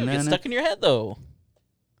shit gets stuck in your head though.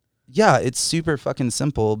 Yeah, it's super fucking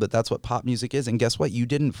simple, but that's what pop music is. And guess what? You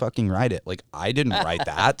didn't fucking write it. Like, I didn't write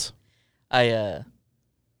that. I've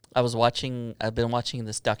been watching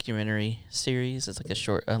this documentary series. It's like a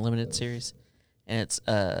short, unlimited series, and it's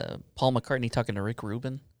Paul McCartney talking to Rick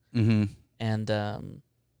Rubin. Mm-hmm. And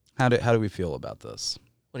How do we feel about this?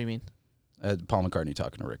 what do you mean? Paul McCartney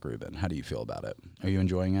talking to Rick Rubin. How do you feel about it? Are you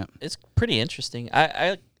enjoying it? It's pretty interesting.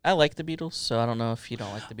 I like the Beatles, so I don't know if you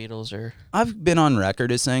don't like the Beatles or. I've been on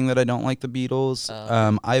record as saying that I don't like the Beatles.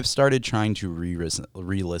 Oh. I've started trying to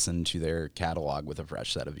re-listen to their catalog with a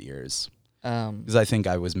fresh set of ears. Because I think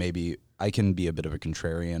I can be a bit of a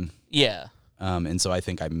contrarian. Yeah. And so I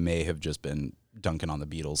think I may have just been dunking on the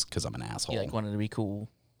Beatles because I'm an asshole. You like wanted to be cool.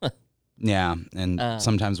 Yeah, and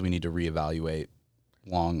sometimes we need to reevaluate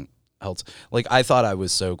long held. Like, I thought I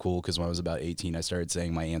was so cool because when I was about 18, I started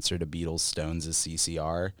saying my answer to Beatles Stones is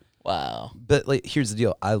CCR. Wow. But like, here's the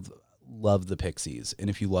deal: I love the Pixies,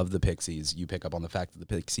 and if you love the Pixies, you pick up on the fact that the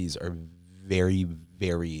Pixies are very,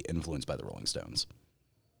 very influenced by the Rolling Stones.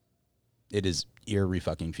 It is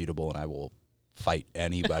irrefutable, and I will fight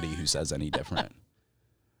anybody who says any different.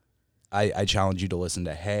 I challenge you to listen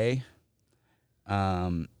to Hey.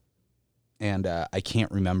 And I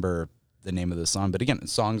can't remember the name of the song, but again,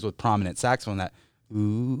 songs with prominent saxophone that ooh,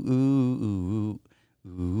 ooh, ooh, ooh,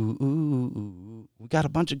 ooh, ooh. We got a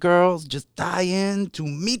bunch of girls just dying to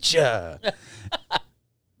meet ya.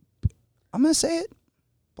 I'm going to say it.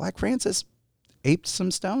 Black Francis aped some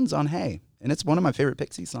Stones on Hey. And it's one of my favorite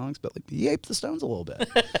Pixie songs, but like, he aped the Stones a little bit.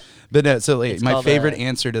 But so like, my favorite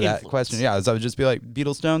answer to that question, is I would just be like,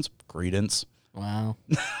 Beatles, Stones, Creedence. Wow.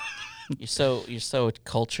 You're so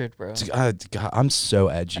cultured, bro. God, I'm so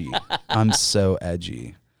edgy. I'm so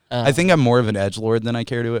edgy. I think I'm more of an edgelord than I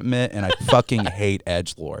care to admit, and I fucking hate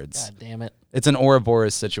edgelords. God damn it. It's an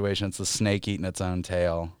Ouroboros situation. It's the snake eating its own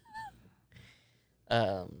tail.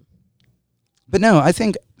 But no, I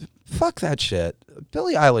think, fuck that shit.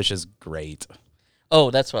 Billie Eilish is great.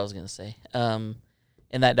 Oh, that's what I was going to say. In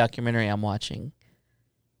that documentary I'm watching,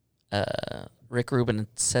 Rick Rubin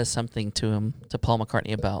says something to Paul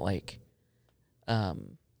McCartney about like,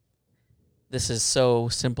 this is so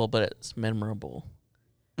simple, but it's memorable.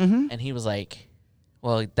 Mm-hmm. And he was like,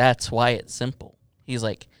 well, that's why it's simple. He's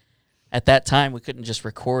like, at that time, we couldn't just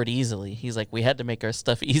record easily. He's like, we had to make our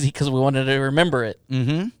stuff easy because we wanted to remember it.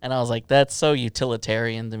 Mm-hmm. And I was like, that's so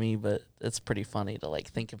utilitarian to me, but it's pretty funny to like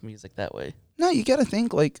think of music that way. No, you got to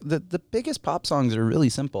think like the biggest pop songs are really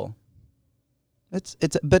simple.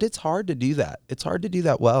 But it's hard to do that. It's hard to do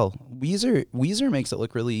that well. Weezer makes it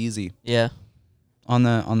look really easy. Yeah. On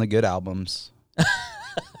the good albums.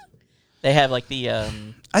 They have like the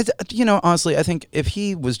honestly, I think if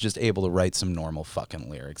he was just able to write some normal fucking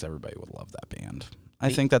lyrics, everybody would love that band. I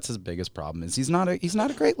think that's his biggest problem is he's not a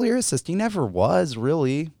great lyricist. He never was,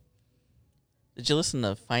 really. Did you listen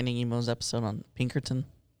to Finding Emo's episode on Pinkerton?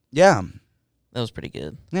 Yeah. That was pretty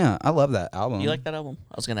good. Yeah, I love that album. You like that album?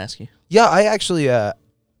 I was going to ask you. Yeah, I actually I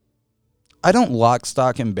don't lock,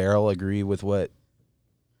 stock, and barrel agree with what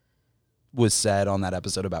was said on that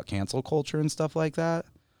episode about cancel culture and stuff like that.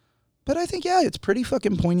 But I think, yeah, it's pretty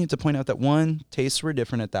fucking poignant to point out that, one, tastes were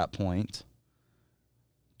different at that point.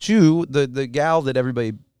 Two, the gal that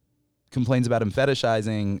everybody complains about him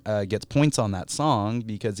fetishizing gets points on that song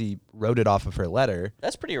because he wrote it off of her letter.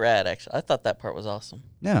 That's pretty rad, actually. I thought that part was awesome.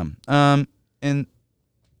 Yeah. And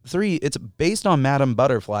three, it's based on Madame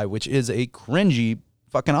Butterfly, which is a cringy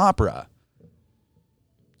fucking opera.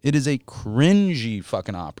 It is a cringy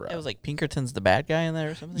fucking opera. It was like Pinkerton's the bad guy in there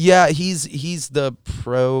or something? Yeah, he's the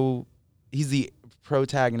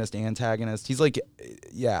protagonist, antagonist. He's like,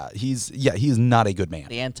 he's not a good man.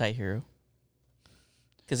 The anti-hero.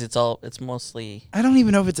 Because it's mostly... I don't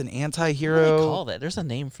even know if it's an What do anti-hero. they call that? There's a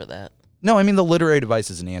name for that. No, I mean, the literary device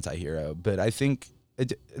is an anti-hero, but I think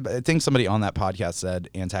somebody on that podcast said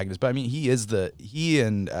antagonist, but I mean, he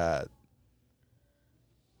and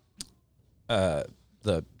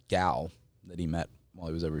the gal that he met while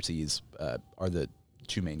he was overseas are the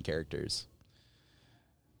two main characters.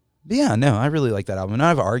 But yeah, no, I really like that album. And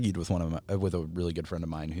I've argued with with a really good friend of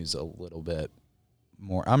mine who's a little bit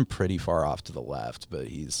more. I'm pretty far off to the left, but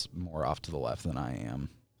he's more off to the left than I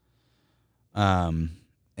am.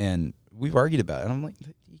 And we've argued about it. And I'm like,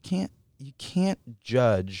 you can't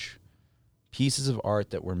judge pieces of art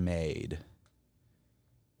that were made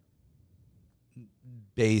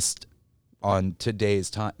based on today's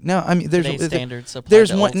time. No, I mean Today's standards apply there's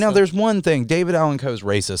to one old no stuff. there's one thing. David Allan Coe's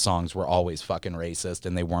racist songs were always fucking racist,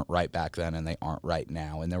 and they weren't right back then, and they aren't right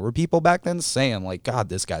now. And there were people back then saying like, God,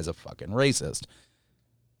 this guy's a fucking racist.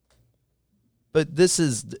 But this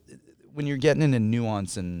is when you're getting into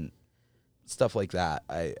nuance and stuff like that.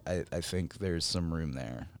 I think there's some room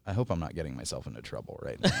there. I hope I'm not getting myself into trouble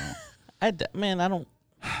right now. I don't.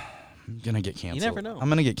 I'm gonna get canceled. You never know. I'm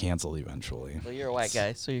gonna get canceled eventually. Well, you're a white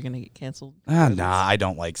guy, so you're gonna get canceled. Nah, I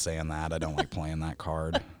don't like saying that. I don't like playing that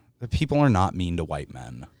card. The people are not mean to white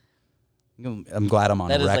men. I'm glad I'm on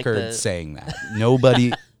That is like record the- saying that.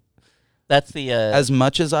 Nobody, That's the as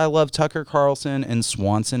much as I love Tucker Carlson and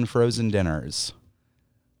Swanson frozen dinners.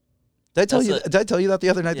 Did I tell you that the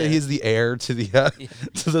other night Yeah. that he's the heir to the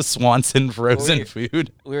to the Swanson frozen Weird.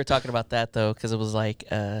 food? we were talking about that though, because it was like,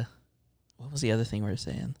 what was the other thing we were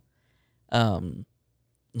saying?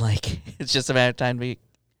 Like it's just a matter of time.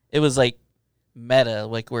 It was like meta,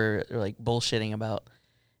 like we're like bullshitting about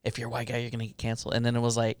if you're a white guy, you're gonna get canceled. And then it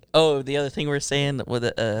was like, oh, the other thing we're saying with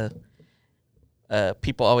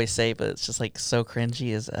people always say, but it's just like so cringy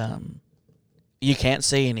is you can't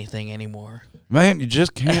say anything anymore. Man, you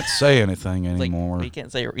just can't say anything It's like, anymore. you can't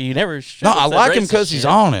say. You never. should No, have I said like him racist because he's shit.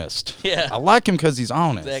 honest. Yeah. I like him because he's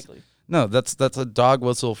honest. Exactly. No, that's a dog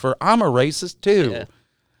whistle for I'm a racist too. Yeah.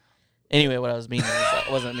 Anyway, what I was meaning is I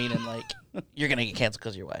wasn't meaning like you're gonna get canceled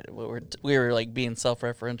because you're white. We were like being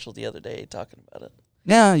self-referential the other day, talking about it.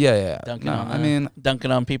 Yeah. Dunking No, on, I mean, dunking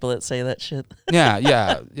on people that say that shit.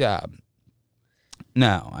 yeah.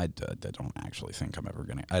 No, I don't actually think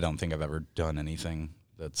I don't think I've ever done anything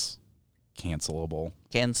that's cancelable.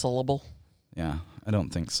 Cancelable. Yeah, I don't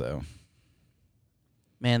think so.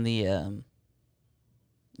 Man, you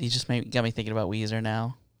just got me thinking about Weezer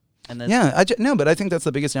now. And that's, Yeah, no, but I think that's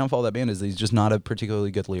the biggest downfall of that band is that he's just not a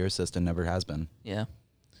particularly good lyricist and never has been. yeah.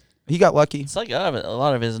 He got lucky. It's like a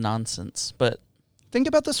lot of it is nonsense, but Think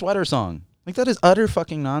about the sweater song. Like that is utter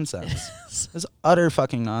fucking nonsense. That's utter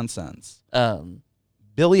fucking nonsense.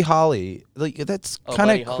 Billie Holly, like that's Oh, kind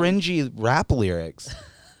Buddy of Holly. cringy rap lyrics.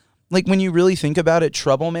 Like when you really think about it,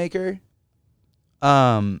 Troublemaker,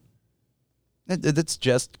 that's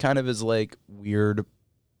just kind of his like weird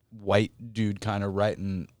white dude kind of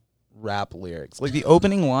writing rap lyrics. Like the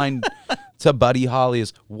opening line to Buddy Holly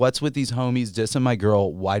is, "What's with these homies dissing my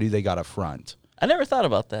girl? Why do they got a front?" I never thought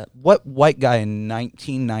about that. What white guy in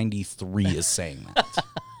 1993 is saying that?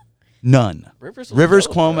 None. Rivers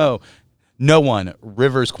Cuomo. No one.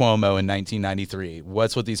 Rivers Cuomo in 1993.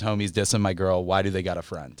 What's with these homies dissing my girl? Why do they got a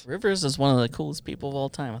front? Rivers is one of the coolest people of all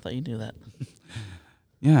time. I thought you knew that.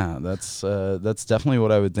 Yeah, that's definitely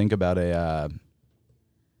what I would think about a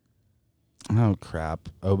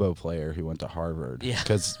oboe player who went to Harvard. Yeah.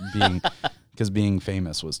 because being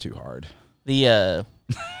famous was too hard. The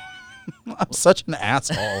I'm such an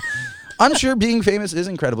asshole. I'm sure being famous is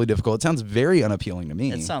incredibly difficult. It sounds very unappealing to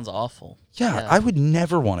me. it sounds awful. Yeah, I would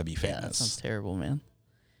never want to be Yeah, that famous. sounds terrible, man.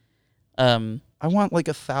 I want like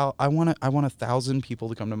I want 1,000 people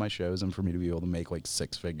to come to my shows and for me to be able to make like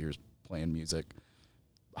 6 figures playing music,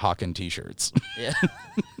 hawking T-shirts. Yeah.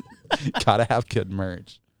 Gotta have good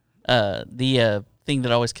merch. The thing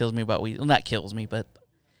that always kills me about Weezer, well, not kills me, but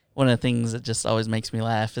one of the things that just always makes me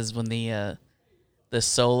laugh is when the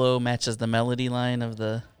solo matches the melody line of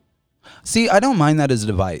the. See, I don't mind that as a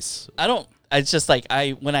device. I don't. It's just like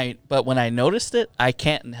when I noticed it, I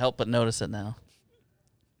can't help but notice it now.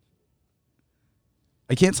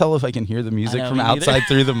 I can't tell if I can hear the music know, from me neither. outside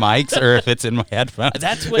through the mics or if it's in my headphones.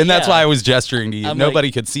 That's what- and that's yeah. why I was gesturing to you. I'm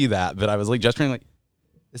Nobody could see that, but I was like gesturing like,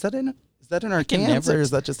 is that in our can cans never- or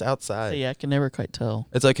is that just outside? So yeah, I can never quite tell.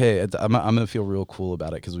 It's okay. I'm gonna feel real cool about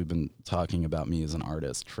it because we've been talking about me as an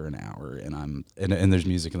artist for an hour, and and there's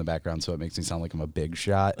music in the background, so it makes me sound like I'm a big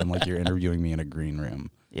shot and like you're interviewing me in a green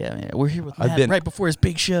room. Yeah, man, we're here with I've Matt been- right before his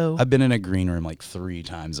big show. I've been in a green room like 3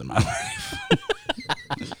 times in my life.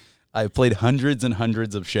 I've played hundreds and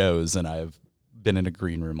hundreds of shows, and I've been in a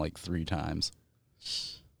green room like 3 times.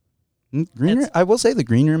 Green room, I will say the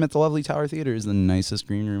green room at the Lovely Tower Theater is the nicest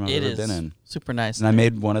green room I've It ever is been in. super nice. And I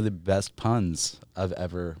made one of the best puns I've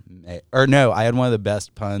ever made. Or no, I had one of the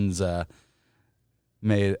best puns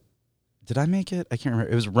made. Did I make it? I can't remember.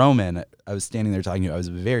 It was Roman. I was standing there talking to you. I was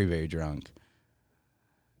very, very drunk.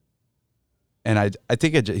 And I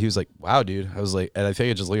think he was like, wow, dude. I was like, and I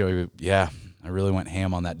think I just looked at him, yeah, I really went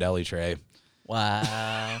ham on that deli tray.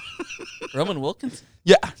 Wow. Roman Wilkins?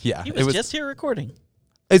 Yeah. He was just here recording.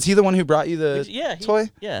 Is he the one who brought you the Yeah. toy?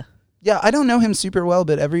 Yeah. Yeah, I don't know him super well,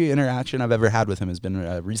 but every interaction I've ever had with him has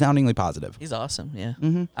been resoundingly positive. He's awesome. Yeah.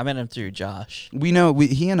 Mm-hmm. I met him through Josh.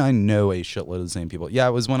 He and I know a shitload of the same people. Yeah,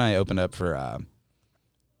 it was when I opened up for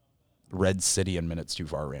Red City and Minutes Too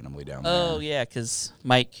Far randomly down there. Oh yeah, because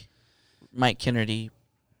Mike Kennedy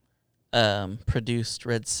produced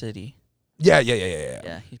Red City. Yeah.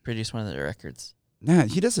 Yeah, he produced one of the records. Yeah,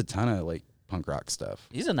 he does a ton of like punk rock stuff.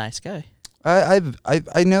 He's a nice guy.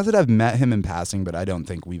 I know that I've met him in passing, but I don't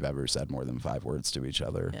think we've ever said more than 5 words to each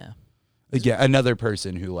other. Yeah. Again, another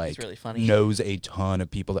person who like really funny. knows a ton of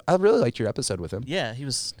people. I really liked your episode with him. Yeah, he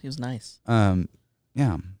was nice.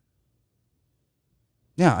 Yeah.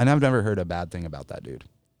 Yeah, and I've never heard a bad thing about that dude.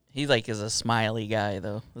 He like is a smiley guy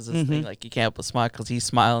though. Is this thing like you can't help but smile because he's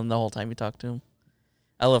smiling the whole time you talk to him.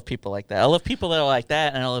 I love people like that. I love people that are like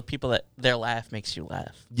that, and I love people that their laugh makes you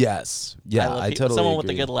laugh. Yes. Yeah, I totally someone agree. with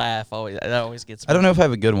a good laugh that always gets me. I don't know if I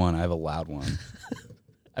have a good one. I have a loud one.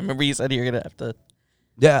 I remember you said you're gonna have to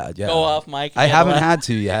Yeah. go off mic. I haven't had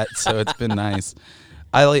to yet, so it's been nice.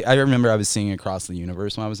 I remember I was singing Across the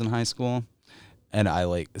Universe when I was in high school, and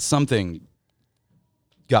something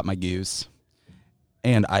got my goose,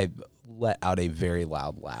 and I let out a very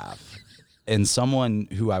loud laugh. And someone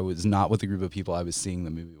who I was not with a group of people I was seeing the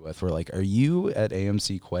movie with were like, "Are you at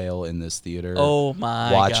AMC Quail in this theater?" Oh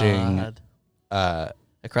my watching, God.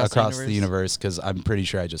 Across the Universe, because I'm pretty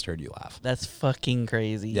sure I just heard you laugh. That's fucking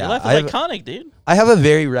crazy. Yeah, Your laugh is iconic, dude. I have a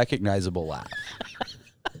very recognizable laugh.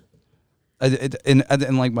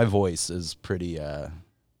 And like my voice is pretty.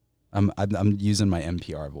 I'm using my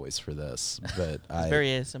NPR voice for this, but It's very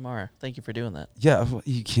ASMR. Thank you for doing that. Yeah,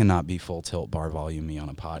 you cannot be full tilt bar volume me on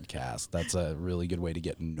a podcast. That's a really good way to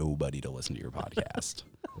get nobody to listen to your podcast.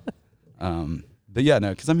 But yeah,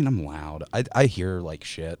 no, because I mean I'm loud. I hear like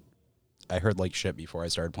shit. I heard like shit before I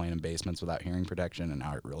started playing in basements without hearing protection, and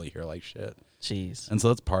now I really hear like shit. Jeez. And so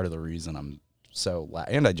that's part of the reason I'm so loud.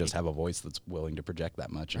 And I just have a voice that's willing to project that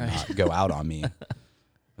much and not go out on me.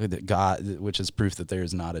 God, which is proof that there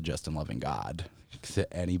is not a just and loving God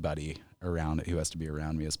to anybody around who has to be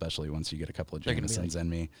around me, especially once you get a couple of Jamesons in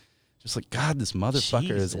me. Just like, God, this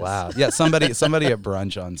motherfucker is loud. Yeah, somebody at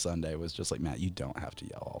brunch on Sunday was just like, Matt, you don't have to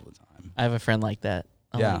yell all the time. I have a friend like that.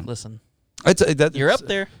 Yeah. Like, listen. You're up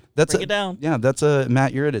there. Bring it down. Yeah, that's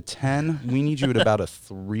Matt, you're at a 10. We need you at about a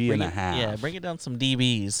 3.5. Yeah, bring it down some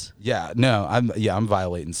DBs. Yeah, no, I'm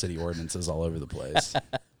violating city ordinances all over the place.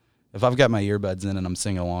 If I've got my earbuds in and I'm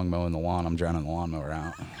singing along mowing the lawn, I'm drowning the lawnmower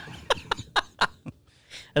out.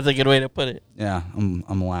 That's a good way to put it. Yeah,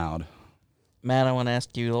 I'm loud. Matt, I want to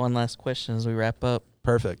ask you one last question as we wrap up.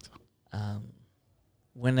 Perfect.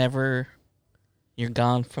 Whenever you're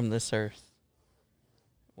gone from this earth,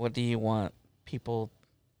 what do you want people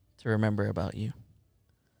to remember about you?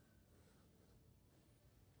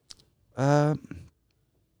 I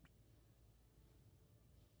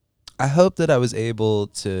hope that I was able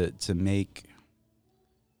to make,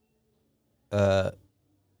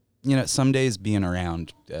 some days being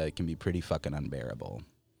around can be pretty fucking unbearable.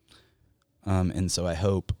 And so I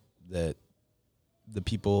hope that the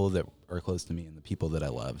people that are close to me and the people that I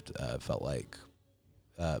loved felt like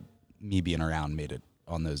me being around made it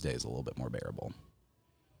on those days a little bit more bearable.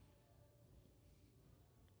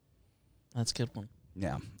 That's a good one.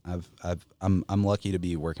 Yeah, I'm lucky to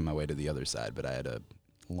be working my way to the other side, but I had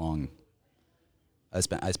I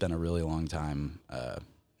spent a really long time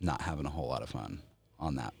not having a whole lot of fun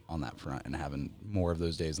on that front, and having more of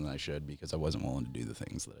those days than I should because I wasn't willing to do the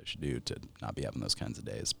things that I should do to not be having those kinds of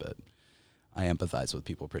days. But I empathize with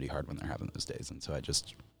people pretty hard when they're having those days, and so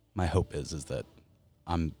my hope is that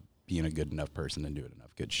I'm being a good enough person and doing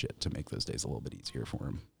enough good shit to make those days a little bit easier for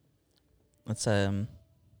them. It's a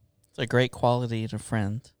great quality in a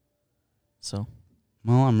friend. So,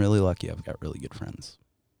 well, I'm really lucky. I've got really good friends.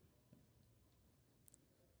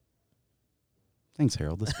 Thanks,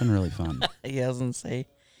 Harold. It's been really fun. Yeah, I was gonna say.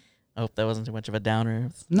 I hope that wasn't too much of a downer.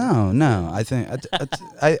 No. I think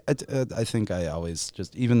I think I always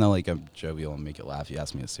just, even though like I'm jovial and make it laugh, you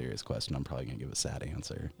ask me a serious question, I'm probably gonna give a sad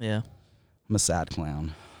answer. Yeah. I'm a sad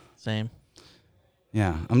clown. Same.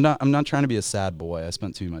 Yeah, I'm not trying to be a sad boy. I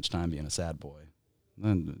spent too much time being a sad boy.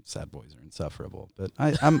 And sad boys are insufferable, but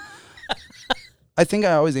I'm. I think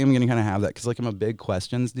I always am going to kind of have that because like I'm a big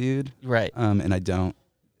questions dude, right? And I don't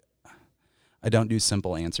do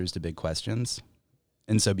simple answers to big questions,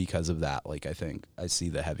 and so because of that, like I think I see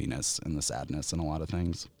the heaviness and the sadness in a lot of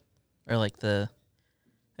things. Or like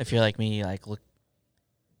if you're like me, like look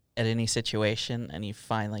at any situation and you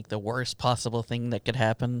find like the worst possible thing that could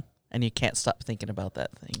happen, and you can't stop thinking about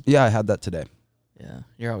that thing. Yeah, I had that today. Yeah,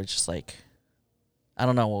 you're always just like, I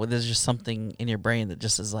don't know. There's just something in your brain that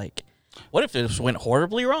just is like, what if this went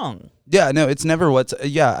horribly wrong? Yeah, no, it's never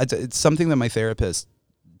it's something that my therapist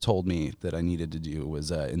told me that I needed to do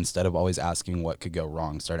was instead of always asking what could go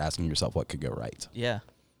wrong, start asking yourself what could go right. Yeah,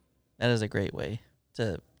 that is a great way.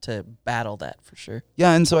 to battle that for sure.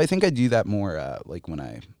 Yeah, and so I think I do that more like when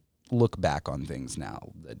I look back on things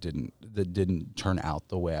now that didn't turn out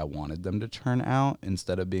the way I wanted them to turn out,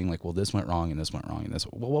 instead of being like, well, this went wrong and this went wrong and this.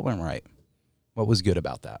 Well, what went right? What was good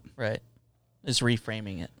about that? Right. Just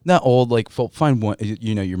reframing it. That old, like, find one.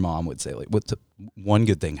 You know, your mom would say, like, what's one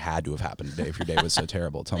good thing had to have happened today if your day was so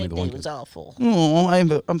terrible. Tell me the one. It was awful. Oh,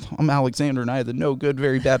 I'm Alexander, and I had the no good,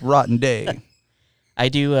 very bad, rotten day. I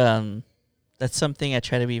do. That's something I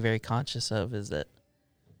try to be very conscious of. Is that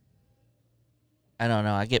I don't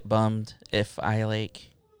know. I get bummed if I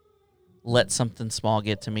like let something small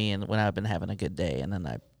get to me, and when I've been having a good day, and then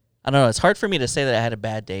I don't know. It's hard for me to say that I had a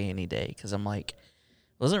bad day any day because I'm like,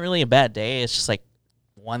 it wasn't really a bad day. It's just like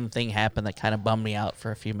one thing happened that kind of bummed me out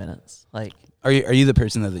for a few minutes. Like, are you the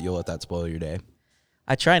person that you'll let that spoil your day?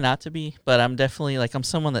 I try not to be, but I'm definitely like I'm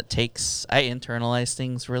someone that I internalize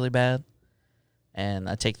things really bad, and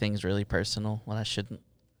I take things really personal when I shouldn't.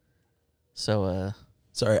 So,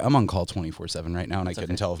 sorry, I'm on call 24/7 right now, and I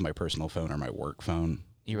couldn't okay. tell if my personal phone or my work phone.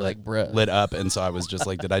 You were like, bruh. Lit up, and so I was just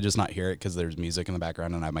like, did I just not hear it because there's music in the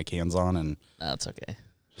background and I have my cans on? And That's okay.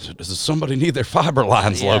 does somebody need their fiber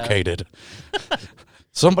lines located?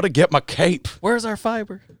 Somebody get my cape. Where's our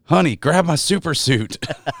fiber? Honey, grab my super suit.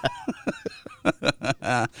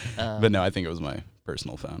 But no, I think it was my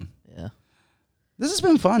personal phone. Yeah. This has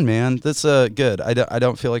been fun, man. This good. I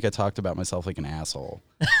don't feel like I talked about myself like an asshole.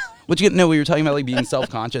 Which we were talking about like being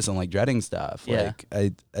self-conscious and like dreading stuff. Yeah.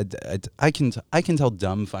 Like I can tell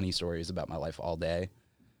dumb funny stories about my life all day,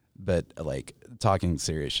 but like talking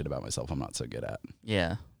serious shit about myself, I'm not so good at.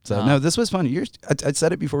 Yeah. So no, this was fun. I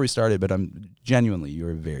said it before we started, but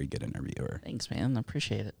you're a very good interviewer. Thanks, man. I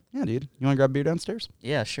appreciate it. Yeah, dude. You want to grab a beer downstairs?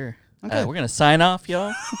 Yeah, sure. Okay. We're gonna sign off,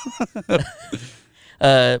 y'all.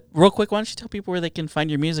 Real quick, why don't you tell people where they can find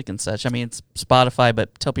your music and such? I mean, it's Spotify,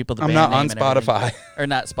 but tell people the I'm band not name on and Spotify. everything. Or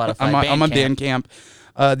not Spotify. I'm on Bandcamp.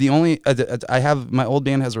 Bandcamp. The only I have my old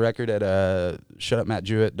band has a record at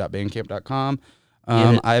shutupmattjewett.bandcamp.com.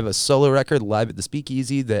 I have a solo record live at the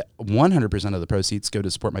Speakeasy that 100% of the proceeds go to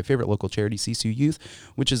support my favorite local charity, Sisu Youth,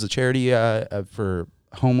 which is a charity for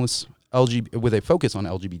homeless with a focus on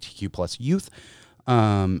LGBTQ plus youth.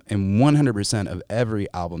 And 100% of every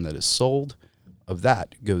album that is sold of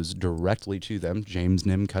that goes directly to them. James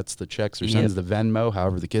Nim cuts the checks or sends the Venmo,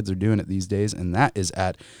 however the kids are doing it these days, and that is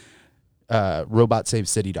at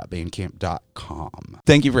robotsavecity.bandcamp.com.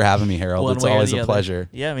 Thank you for having me, Harold. It's always a pleasure.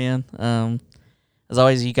 Yeah, man. As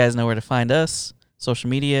always, you guys know where to find us. Social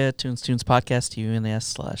media, Tunes Podcast,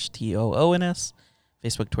 TUNS/TOONS.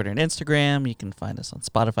 Facebook, Twitter, and Instagram. You can find us on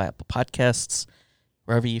Spotify, Apple Podcasts,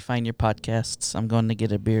 wherever you find your podcasts. I'm going to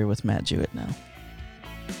get a beer with Matt Jewett now.